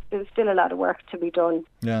so there's still a lot of work to be done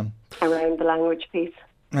around the language piece.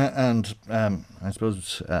 And I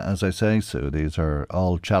suppose, as I say, Sue, these are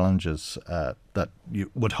all challenges that you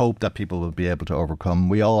would hope that people will be able to overcome.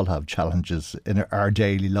 We all have challenges in our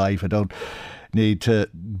daily life. I don't need to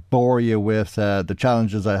bore you with the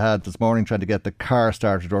challenges I had this morning trying to get the car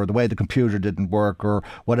started, or the way the computer didn't work, or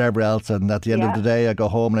whatever else. And at the end of the day, I go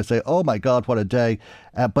home and I say, "Oh my God, what a day!"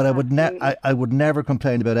 But I would never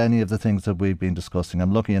complain about any of the things that we've been discussing.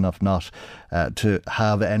 I'm lucky enough not to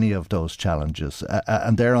have any of those challenges,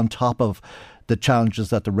 and they're on top of the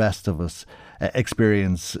challenges that the rest of us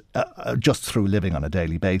experience just through living on a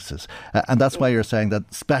daily basis. And that's why you're saying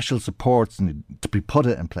that special supports need to be put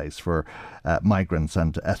in place for migrants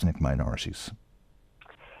and ethnic minorities.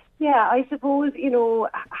 Yeah, I suppose,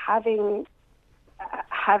 having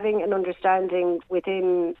an understanding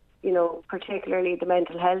within, particularly the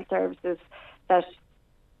mental health services, that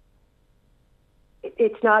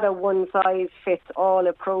it's not a one-size-fits-all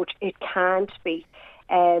approach. It can't be.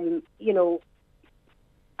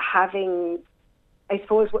 Having, I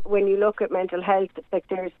suppose, when you look at mental health, like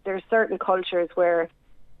there's certain cultures where,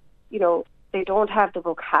 they don't have the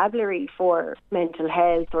vocabulary for mental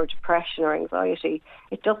health or depression or anxiety.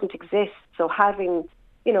 It doesn't exist. So having,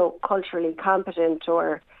 culturally competent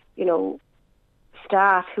or,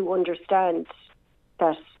 staff who understand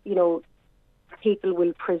that, people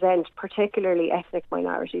will present, particularly ethnic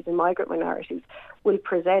minorities and migrant minorities, will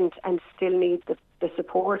present and still need the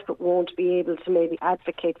support but won't be able to maybe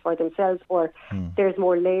advocate for themselves, or there's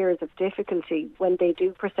more layers of difficulty when they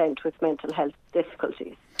do present with mental health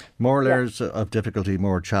difficulties. More layers of difficulty,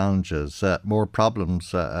 more challenges, more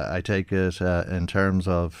problems, I take it, in terms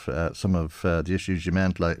of some of the issues you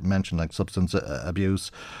mentioned, like substance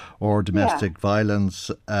abuse or domestic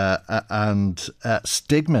violence, and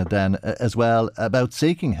stigma then as well about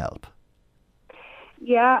seeking help.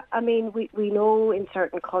 Yeah, I mean, we know in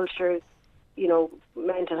certain cultures,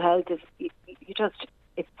 mental health is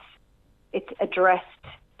it's addressed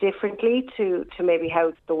differently to maybe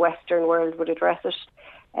how the Western world would address it.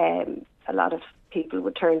 A lot of people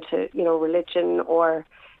would turn to religion, or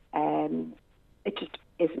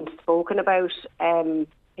isn't spoken about.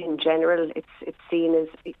 In general, it's seen as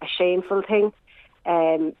a shameful thing.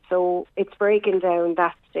 So it's breaking down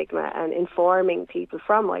that stigma and informing people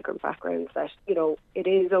from migrant backgrounds that, it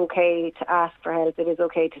is okay to ask for help, it is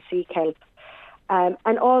okay to seek help.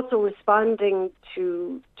 And also responding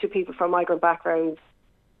to people from migrant backgrounds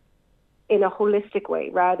in a holistic way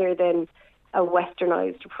rather than a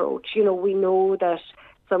westernised approach. We know that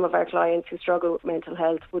some of our clients who struggle with mental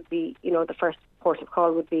health would be, the first port of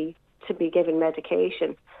call would be to be given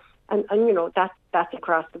medication. And that's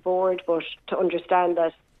across the board, but to understand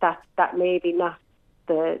that may be not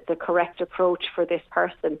the correct approach for this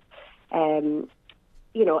person,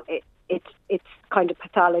 it's kind of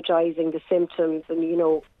pathologising the symptoms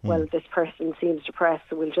and, well, this person seems depressed,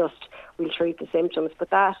 so we'll treat the symptoms. But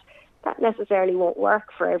that necessarily won't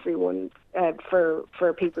work for everyone,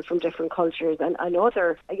 for people from different cultures. And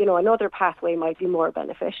another pathway might be more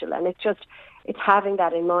beneficial. And it's having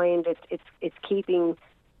that in mind. It's keeping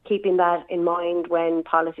that in mind when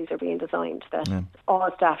policies are being designed, that all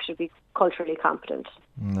staff should be culturally competent.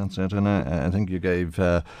 That's it, and I think you gave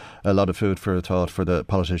a lot of food for thought for the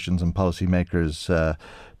politicians and policymakers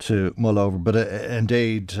to mull over, but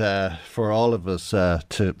indeed for all of us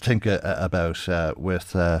to think about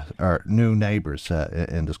with our new neighbours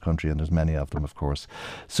in this country, and there's many of them, of course.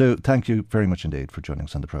 So thank you very much indeed for joining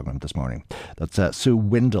us on the programme this morning. That's Sue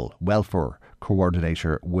Windle, Welfare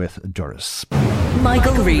Coordinator with Durris.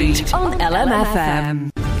 Michael Reade on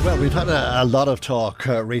LMFM. Well, we've had a lot of talk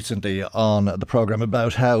recently on the programme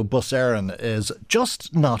about how Bus Éireann is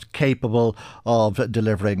just not capable of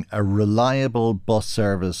delivering a reliable bus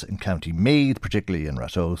service in County Meath, particularly in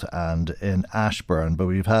Ratoath and in Ashbourne. But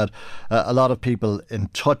we've had a lot of people in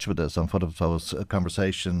touch with us on foot of those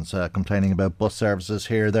conversations complaining about bus services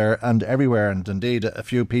here, there and everywhere. And indeed a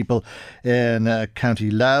few people in County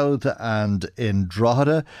Louth and in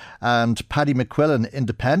Drogheda. And Paddy McQuillan,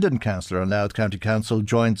 Independent Councillor on Louth County Council,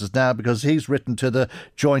 joins us now because he's written to the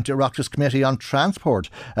Joint Oireachtas Committee on Transport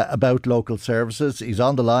about local services. He's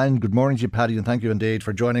on the line. Good morning to you, Paddy, and thank you indeed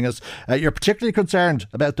for joining us. You're particularly concerned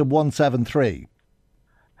about the 173.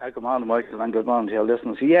 Good morning, Michael, and good morning to your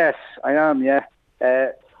listeners. Yes, I am, yeah.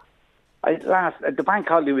 The bank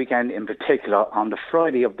holiday weekend in particular, on the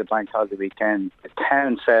Friday of the bank holiday weekend, the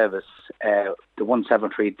town service, the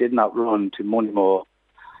 173, did not run to Moneymore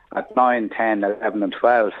at 9, 10, 11 and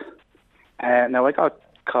 12. Now, I got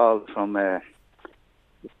called from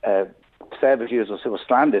service users who were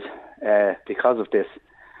stranded because of this,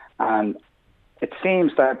 and it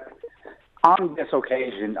seems that on this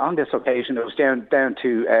occasion it was down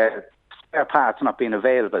to spare parts not being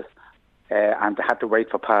available, and they had to wait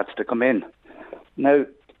for parts to come in. Now,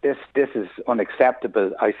 this is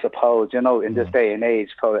unacceptable, I suppose, in this day and age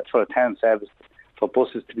for a town service, for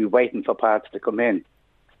buses to be waiting for parts to come in.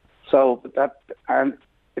 So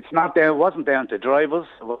it wasn't down to drivers,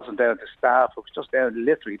 it wasn't down to staff, it was just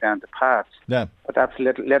literally down to parts. Yeah. But that's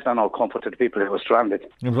little or no comfort to the people who were stranded.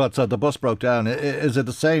 So the bus broke down. Is it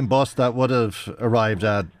the same bus that would have arrived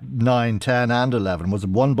at 9, 10 and 11? Was it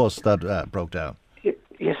one bus that broke down?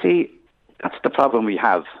 You see, that's the problem we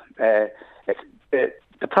have.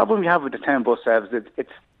 The problem we have with the town bus service,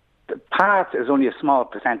 the parts is only a small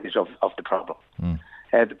percentage of the problem.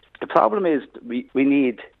 The problem is we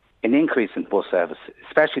need an increase in bus service,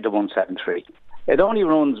 especially the 173. It only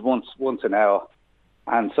runs once an hour,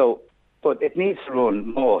 but it needs to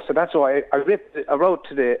run more. So that's why I wrote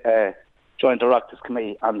to the Joint Oireachtas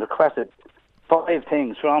Committee and requested 5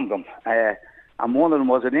 things from them. And one of them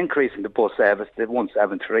was an increase in the bus service, the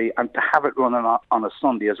 173, and to have it running on a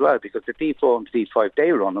Sunday as well, because the D4 and the D5,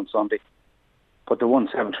 they run on Sunday, but the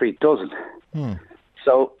 173 doesn't.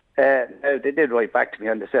 So they did write back to me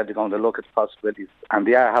and they said they're going to look at the possibilities, and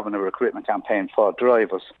they are having a recruitment campaign for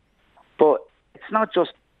drivers. But it's not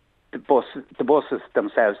just the buses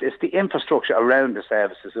themselves, it's the infrastructure around the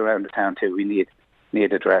services around the town too we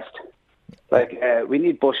need addressed. Like we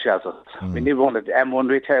need bus shelters. We need one at the M1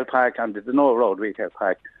 Retail Park and the Dunor Road Retail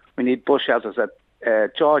Park. We need bus shelters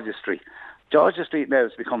at Georgia Street. Georgia Street now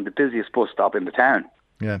has become the busiest bus stop in the town.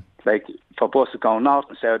 Yeah. Like for buses going north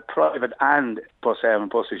and south, private and Bus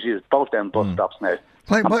Éireann buses use both them bus stops now.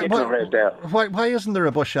 Why isn't there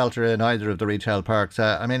a bus shelter in either of the retail parks?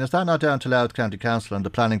 I mean, is that not down to Louth County Council and the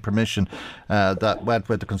planning permission that went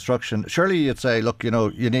with the construction? Surely you'd say, look,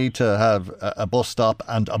 you need to have a bus stop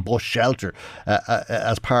and a bus shelter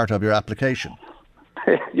as part of your application.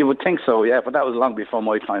 You would think so, yeah, but that was long before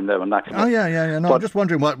my time there. Oh, yeah. No, I'm just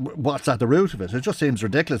wondering what's at the root of it. It just seems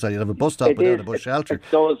ridiculous that you'd have a bus stop without a bus shelter.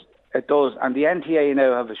 It does. And the NTA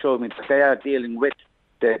now have assured me that they are dealing with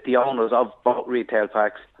the owners of both retail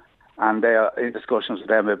parks, and they are in discussions with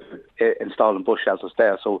them installing bus shelters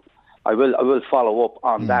there. So I will follow up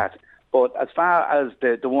on that. But as far as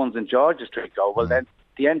the ones in Georgia Street go, well then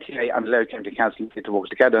the NTA and the Louth County Council need to work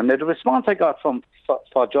together. And the response I got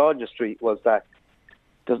for Georgia Street was that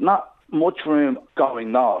there's not much room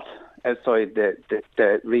going north outside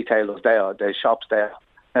the retailers there, the shops there.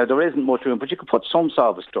 Now there isn't much room, but you could put some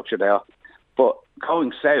sort of structure there. But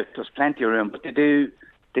going south, there's plenty of room. But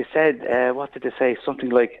they said, what did they say? Something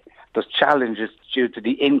like there's challenges due to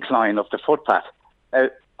the incline of the footpath.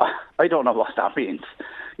 I don't know what that means.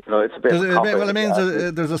 You know, it's a bit. Well, it means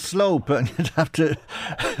there's a slope, and you'd have to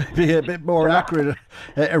be a bit more accurate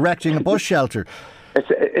erecting a bus shelter.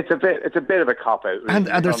 It's a bit of a cop out. Really.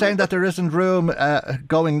 And they're saying that there isn't room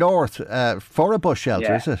going north for a bus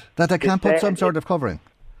shelter, is it? That they can't put some sort of covering.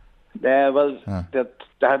 They're going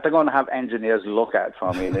to have engineers look at it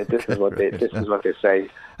for me. This is what they say.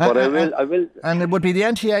 But I will. And it would be the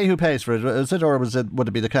NTA who pays for it, is it, or would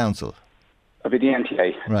it be the council? It'll be the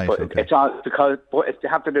NTA. Right. But okay. They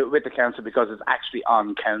have to do it with the council because it's actually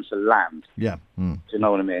on council land. Yeah. Do you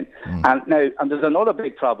know what I mean? And there's another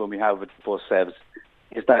big problem we have with the bus service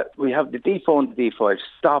is that we have the D4 and the D5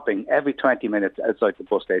 stopping every 20 minutes outside the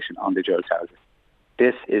bus station on the dual carriageway.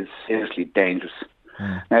 This is seriously dangerous.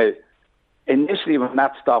 Now, initially when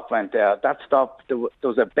that stop went there, there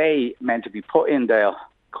was a bay meant to be put in there,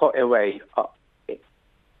 cut away,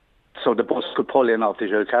 so the bus could pull in off the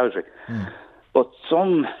dual carriageway. But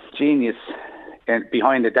some genius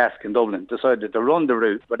behind the desk in Dublin decided to run the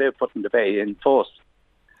route without putting the bay in first.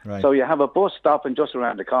 Right. So you have a bus stopping just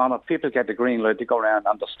around the corner. People get the green light to go around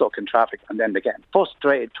and they're stuck in traffic, and then they get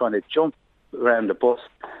frustrated trying to jump around the bus.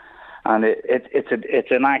 And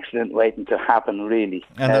it's an accident waiting to happen, really.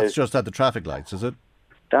 And that's just at the traffic lights, is it?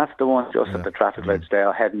 That's the one just at the traffic lights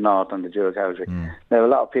there, heading north on the dual carriageway. Now, a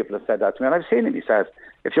lot of people have said that to me, and I've seen it myself.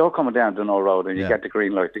 If you're coming down Dunno Road and you get the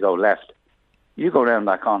green light to go left, you go around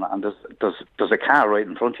that corner and there's a car right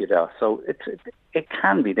in front of you there. So it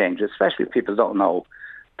can be dangerous, especially if people don't know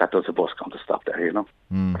that there's a bus going to stop there, you know.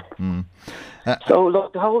 So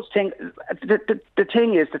look, the whole thing, the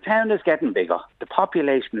thing is, the town is getting bigger. The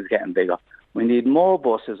population is getting bigger. We need more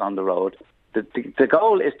buses on the road. The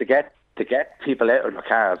goal is to get people out of their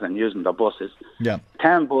cars and using their buses. Yeah.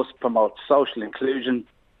 Town bus promotes social inclusion.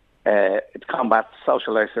 It combats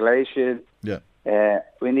social isolation. Yeah.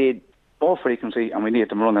 We need more frequency, and we need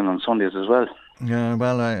them running on Sundays as well. Yeah,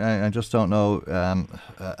 well, I just don't know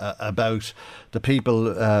about the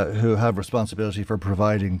people who have responsibility for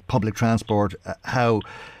providing public transport, how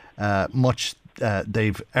much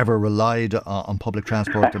they've ever relied on public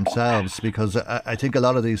transport themselves, because I think a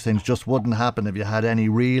lot of these things just wouldn't happen if you had any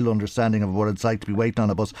real understanding of what it's like to be waiting on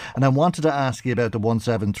a bus. And I wanted to ask you about the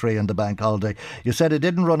 173 and the bank holiday. You said it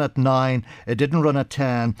didn't run at 9, it didn't run at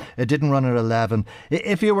 10, it didn't run at 11.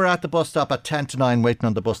 If you were at the bus stop at 10 to 9 waiting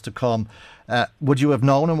on the bus to come, would you have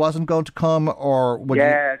known it wasn't going to come, or would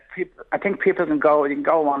you? I think people can go. You can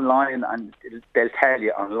go online and they'll tell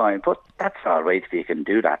you online. But that's all right if you can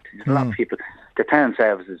do that. There's a lot of people. The town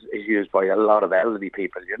service is used by a lot of elderly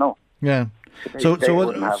people, you know. Yeah. So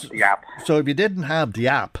wouldn't have the app. So if you didn't have the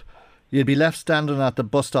app, you'd be left standing at the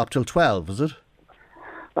bus stop till 12, is it?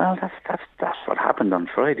 Well, that's what happened on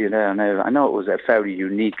Friday there. Now I know it was a very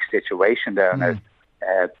unique situation there now.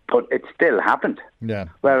 But it still happened. Yeah.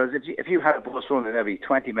 Whereas if you had a bus running every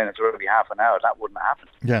 20 minutes or every half an hour, that wouldn't happen.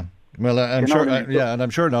 Yeah. Well, I'm sure. And I'm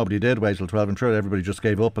sure nobody did wait till 12. I'm sure everybody just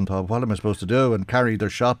gave up and thought, "What am I supposed to do?" and carried their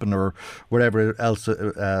shopping or whatever else it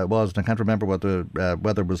was. And I can't remember what the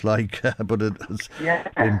weather was like, but it was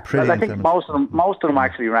been pretty. Well, I think most of them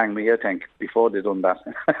actually rang me. I think before they done that.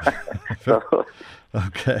 So,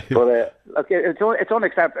 okay. But it's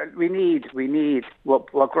unacceptable. We need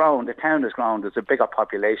what grown. The town has grown. There's a bigger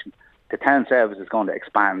population. The town service is going to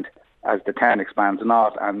expand as the town expands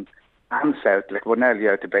north and south. Like we're nearly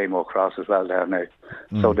out to Baymore Cross as well there now.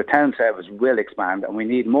 So the town service will expand, and we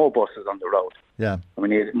need more buses on the road. Yeah. And we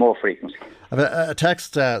need more frequency. I have a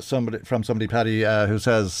text from somebody, Paddy, who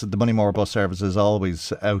says the Moneymore bus service is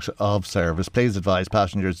always out of service. Please advise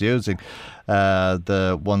passengers using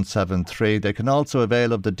the 173. They can also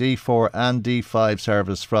avail of the D4 and D5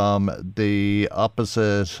 service from the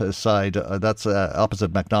opposite side. That's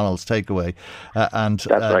opposite McDonald's takeaway. And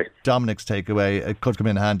that's right. Dominic's takeaway. It could come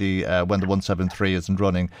in handy when the 173 isn't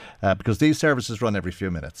running, because these services run every few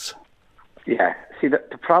minutes. Yeah. See, the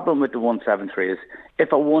problem with the 173 is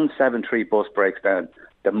if a 173 bus breaks down,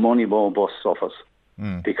 the Moneymore bus suffers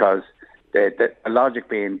because the logic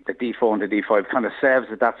being the D4 and the D5 kind of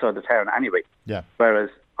serves at that side of the town anyway. Yeah.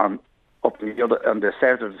 Whereas on the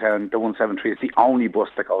south of the town, the 173 is the only bus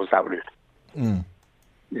that goes that route.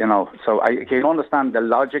 You know, so I can understand the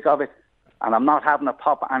logic of it. And I'm not having to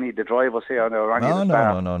pop any of the drivers here or any of the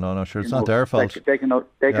staff. No. Sure, it's not their fault. They can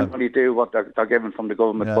only do what they're given from the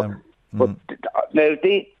government. But now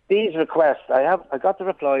these requests, I got the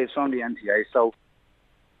replies from the NTA, so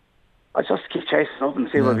I just keep chasing up and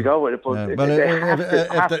see where we go with it. But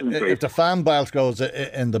if the fan belt goes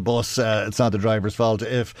in the bus, it's not the driver's fault.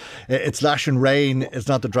 If it's lashing rain, it's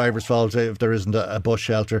not the driver's fault if there isn't a bus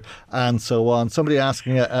shelter, and so on. Somebody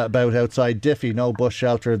asking about outside Diffie, no bus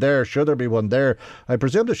shelter there. Should there be one there? I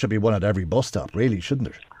presume there should be one at every bus stop, really, shouldn't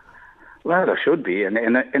there? Well, there should be. In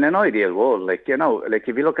an ideal world, like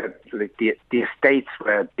if you look at like the estates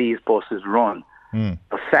where these buses run,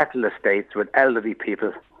 the settled estates with elderly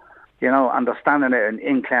people, and they're standing there in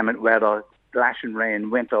inclement weather, lashing rain,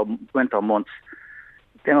 winter months,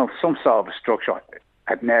 some sort of a structure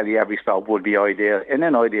at nearly every stop would be ideal in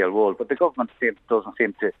an ideal world. But the government doesn't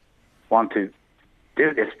seem to want to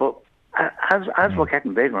do this. But as we're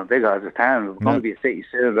getting bigger and bigger as a town, we're going to be a city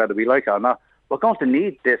soon, whether we like it or not. We're going to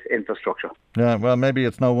need this infrastructure. Yeah, well, maybe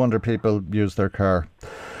it's no wonder people use their car.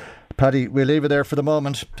 Paddy, we'll leave it there for the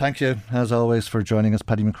moment. Thank you, as always, for joining us.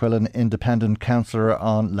 Paddy McQuillan, Independent Councillor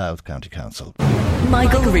on Louth County Council.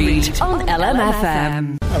 Michael Reade on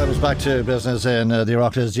LMFM. Well, I was back to business in the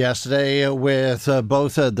Oireachtas yesterday with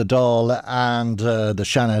both the Dáil and the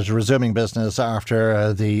Seanad resuming business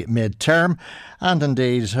after the mid-term. And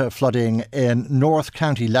indeed, flooding in North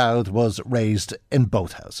County Louth was raised in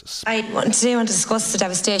both houses. I want to discuss the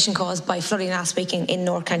devastation caused by flooding last week in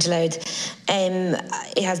North County Louth.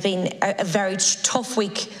 It has been a very tough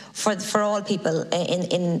week for all people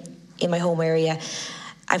in my home area.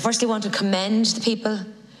 I firstly want to commend the people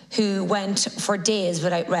who went for days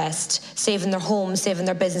without rest, saving their homes, saving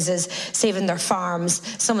their businesses, saving their farms.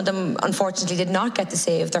 Some of them, unfortunately, did not get to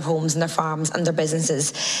save their homes and their farms and their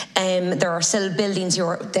businesses. There are still buildings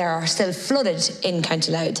that are still flooded in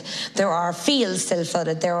County Louth. There are fields still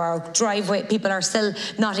flooded. There are driveway. People are still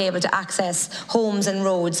not able to access homes and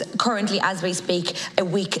roads currently, as we speak, a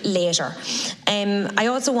week later. I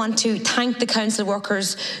also want to thank the council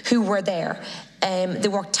workers who were there. They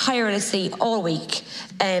worked tirelessly all week,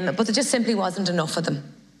 but there just simply wasn't enough of them.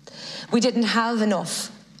 We didn't have enough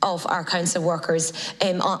of our council workers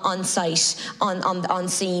on site, on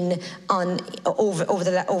scene, over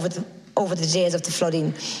the days of the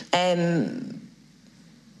flooding.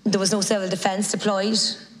 There was no civil defence deployed.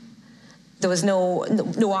 There was no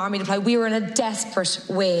army deployed. We were in a desperate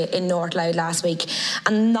way in North Louth last week,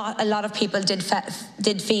 and not a lot of people did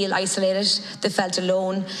feel isolated. They felt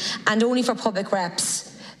alone, and only for public reps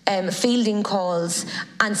fielding calls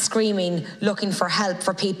and screaming, looking for help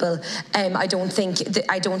for people. I don't think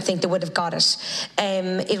they would have got it.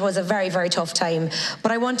 It was a very, very tough time.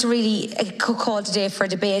 But I want to really call today for a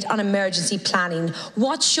debate on emergency planning.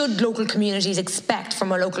 What should local communities expect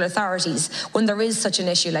from our local authorities when there is such an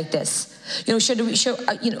issue like this?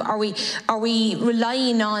 Are we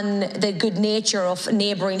relying on the good nature of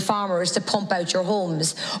neighbouring farmers to pump out your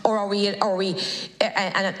homes, or are we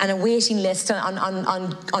and a waiting list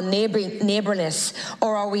on neighbourness,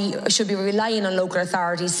 or should we be relying on local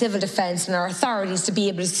authorities, civil defence, and our authorities to be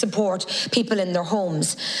able to support people in their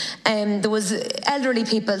homes? There was elderly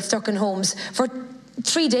people stuck in homes for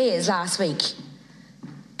 3 days last week,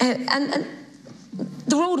 and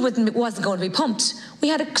the road wasn't going to be pumped. We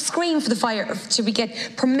had to scream for the fire to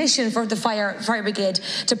get permission for the fire brigade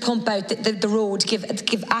to pump out the road to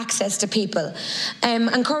give access to people.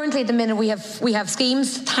 And currently, at the minute, we have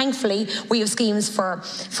schemes. Thankfully, we have schemes for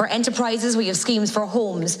enterprises. We have schemes for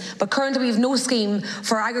homes. But currently, we have no scheme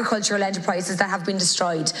for agricultural enterprises that have been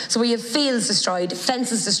destroyed. So we have fields destroyed,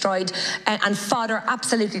 fences destroyed, and fodder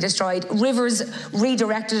absolutely destroyed, rivers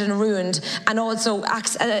redirected and ruined, and also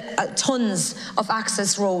tons of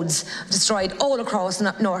access roads destroyed all across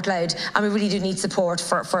North Louth, and we really do need support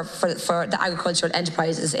for the agricultural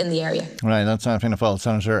enterprises in the area. Right, that's Fianna Fáil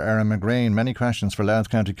Senator Erin McGreen. Many questions for Louth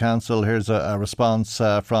County Council. Here's a response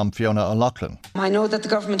from Fiona O'Loughlin. I know that the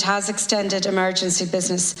government has extended emergency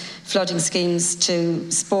business flooding schemes to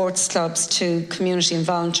sports clubs, to community and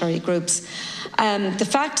voluntary groups. The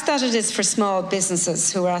fact that it is for small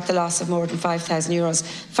businesses who are at the loss of more than €5,000,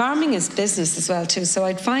 farming is business as well too, so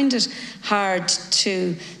I'd find it hard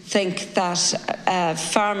to think that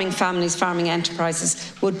farming families, farming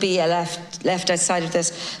enterprises would be left outside of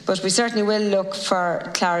this, but we certainly will look for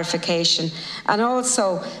clarification, and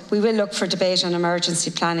also we will look for debate on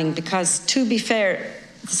emergency planning, because to be fair,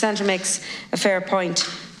 the Centre makes a fair point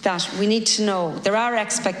that we need to know there are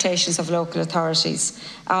expectations of local authorities,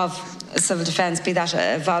 of civil defence, be that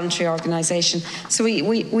a voluntary organisation. So we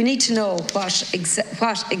need to know what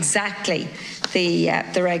exactly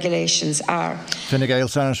the regulations are. Fine Gael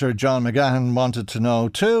Senator John McGahon wanted to know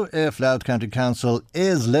too if Louth County Council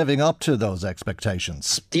is living up to those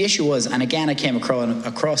expectations. The issue was, and again I came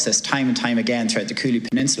across this time and time again throughout the Cooley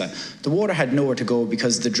Peninsula, the water had nowhere to go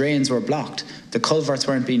because the drains were blocked, the culverts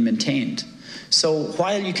weren't being maintained. So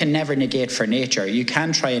while you can never negate for nature, you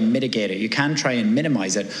can try and mitigate it, you can try and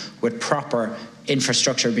minimise it with proper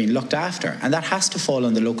infrastructure being looked after, and that has to fall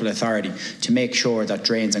on the local authority to make sure that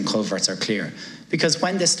drains and culverts are clear. Because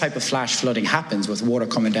when this type of flash flooding happens with water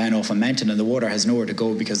coming down off a mountain and the water has nowhere to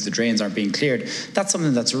go because the drains aren't being cleared, that's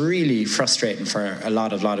something that's really frustrating for a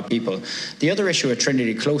lot of people. The other issue at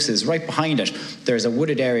Trinity Close is right behind it, there's a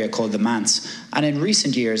wooded area called the Manse. And in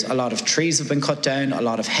recent years, a lot of trees have been cut down, a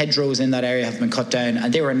lot of hedgerows in that area have been cut down,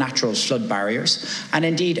 and they were natural flood barriers. And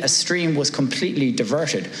indeed, a stream was completely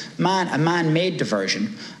diverted, a man-made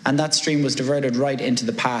diversion, and that stream was diverted right into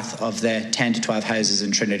the path of the 10 to 12 houses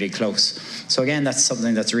in Trinity Close. So again, that's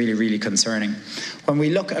something that's really, really concerning. When we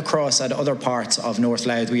look across at other parts of North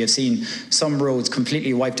Louth, we have seen some roads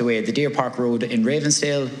completely wiped away. The Deer Park Road in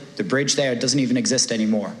Ravensdale, the bridge there doesn't even exist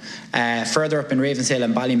anymore. Further up in Ravensdale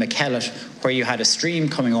and Ballymackellet, where you had a stream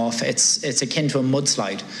coming off, it's akin to a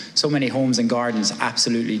mudslide. So many homes and gardens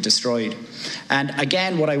absolutely destroyed. And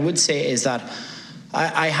again, what I would say is that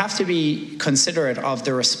I have to be considerate of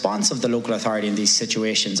the response of the local authority in these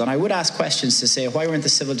situations. And I would ask questions to say, why weren't the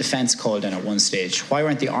civil defence called in at one stage? Why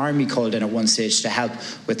weren't the army called in at one stage to help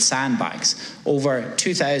with sandbags? Over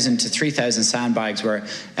 2,000 to 3,000 sandbags were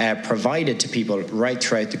provided to people right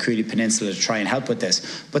throughout the Cooley Peninsula to try and help with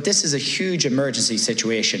this. But this is a huge emergency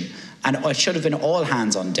situation, and it should have been all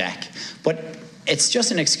hands on deck. But it's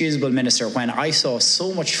just inexcusable, Minister, when I saw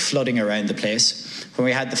so much flooding around the place, when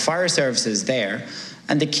we had the fire services there,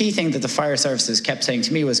 and the key thing that the fire services kept saying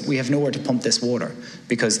to me was, we have nowhere to pump this water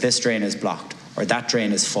because this drain is blocked or that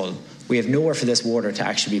drain is full. We have nowhere for this water to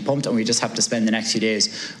actually be pumped, and we just have to spend the next few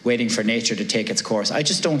days waiting for nature to take its course. I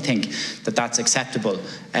just don't think that that's acceptable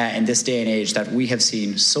in this day and age, that we have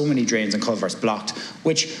seen so many drains and culverts blocked,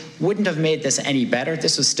 which wouldn't have made this any better.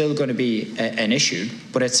 This was still going to be an issue,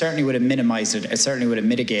 but it certainly would have minimised it, it certainly would have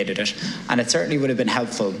mitigated it, and it certainly would have been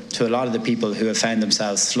helpful to a lot of the people who have found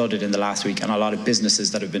themselves flooded in the last week and a lot of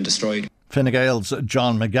businesses that have been destroyed. Fine Gael's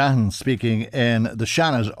John McGahon speaking in the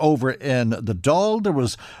Shannon over in the Dáil. There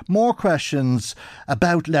was more questions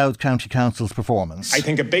about Louth County Council's performance. I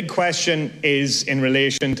think a big question is in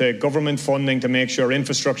relation to government funding to make sure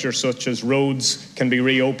infrastructure such as roads can be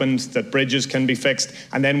reopened, that bridges can be fixed,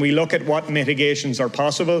 and then we look at what mitigations are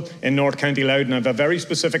possible in North County Louth. And I have a very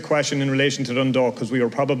specific question in relation to Dundalk, because we were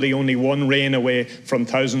probably only one rain away from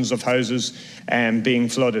thousands of houses being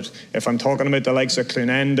flooded. If I'm talking about the likes of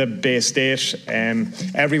Clunanda, Bay State,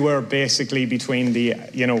 everywhere basically between the,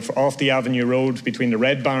 off the Avenue Road, between the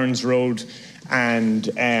Red Barns Road and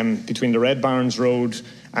between the Red Barns Road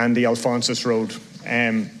and the Alphonsus Road.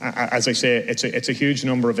 As I say, it's a huge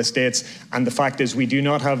number of estates, and the fact is we do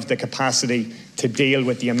not have the capacity to deal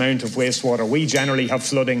with the amount of wastewater. We generally have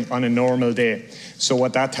flooding on a normal day. So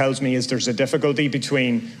what that tells me is there's a difficulty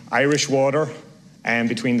between Irish Water and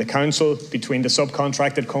between the council, between the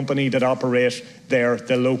subcontracted company that operate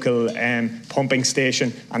the local pumping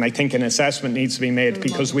station, and I think an assessment needs to be made,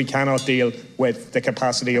 because we cannot deal with the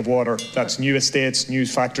capacity of water. That's new estates, new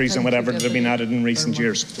factories and whatever that have been added in recent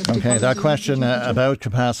years. OK, that question about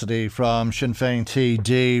capacity from Sinn Féin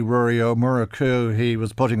TD Rory O'Murrochú, he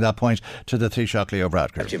was putting that point to the Taoiseach Leo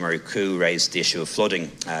Varadkar. O'Murrochú raised the issue of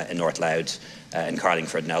flooding in North Louth, in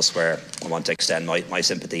Carlingford and elsewhere. I want to extend my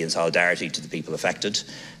sympathy and solidarity to the people affected.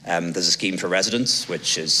 There's a scheme for residents,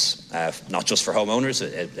 which is not just for homeowners,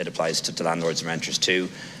 it applies to landlords and renters too.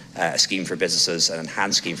 A scheme for businesses, an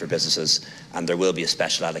enhanced scheme for businesses, and there will be a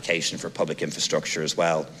special allocation for public infrastructure as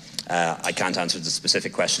well. I can't answer the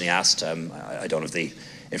specific question he asked. I don't have the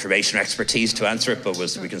information or expertise to answer it, but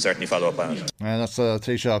we can certainly follow up on it. That's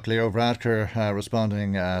Taoiseach Leo Varadkar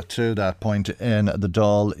responding to that point in the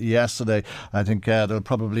Dáil yesterday. I think there'll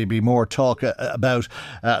probably be more talk about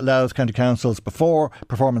Louth County Council's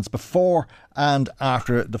performance before and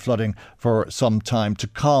after the flooding for some time to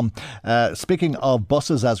come. Speaking of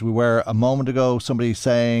buses, as we were a moment ago, somebody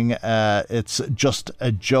saying it's just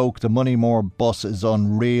a joke, the Moneymore bus is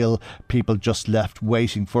unreal, people just left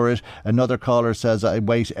waiting for it. Another caller says, I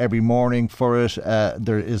wait every morning for it,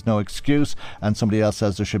 there is no excuse. And somebody else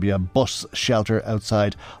says there should be a bus shelter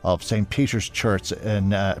outside of St. Peter's Church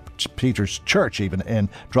in even in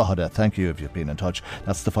Drogheda. Thank you if you've been in touch.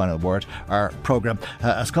 That's the final word. Our programme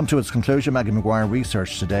has come to its conclusion. Maggie Maguire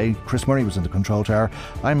researched today. Chris Murray was in the control tower.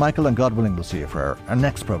 I'm Michael, and God willing we'll see you for our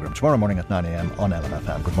next programme tomorrow morning at 9 a.m. on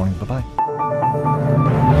LMFM. Good morning, bye-bye.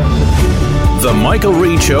 The Michael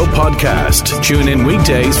Reade Show podcast. Tune in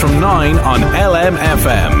weekdays from 9 on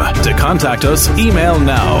LMFM. To contact us, email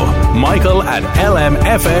now,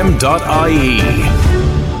 michael@lmfm.ie.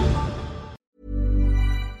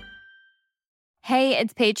 Hey,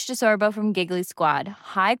 it's Paige DeSorbo from Giggly Squad.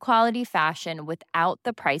 High quality fashion without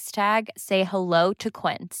the price tag. Say hello to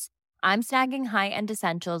Quince. I'm snagging high-end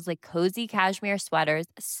essentials like cozy cashmere sweaters,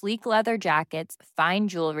 sleek leather jackets, fine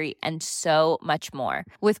jewelry, and so much more.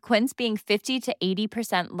 With Quince being 50 to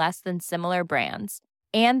 80% less than similar brands.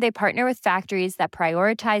 And they partner with factories that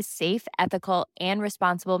prioritize safe, ethical, and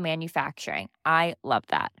responsible manufacturing. I love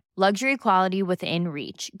that. Luxury quality within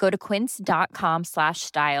reach. Go to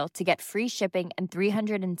quince.com/style to get free shipping and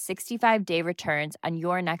 365-day returns on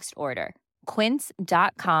your next order.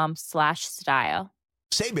 Quince.com/style.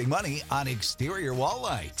 Saving money on exterior wall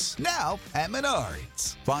lights. Now at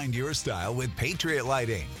Menards. Find your style with Patriot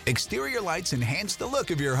Lighting. Exterior lights enhance the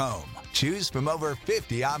look of your home. Choose from over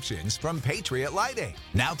 50 options from Patriot Lighting.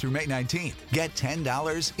 Now through May 19th, get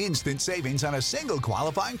 $10 instant savings on a single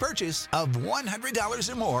qualifying purchase of $100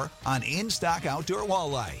 or more on in-stock outdoor wall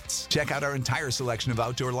lights. Check out our entire selection of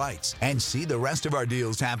outdoor lights and see the rest of our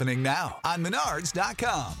deals happening now on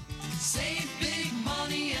Menards.com. Save big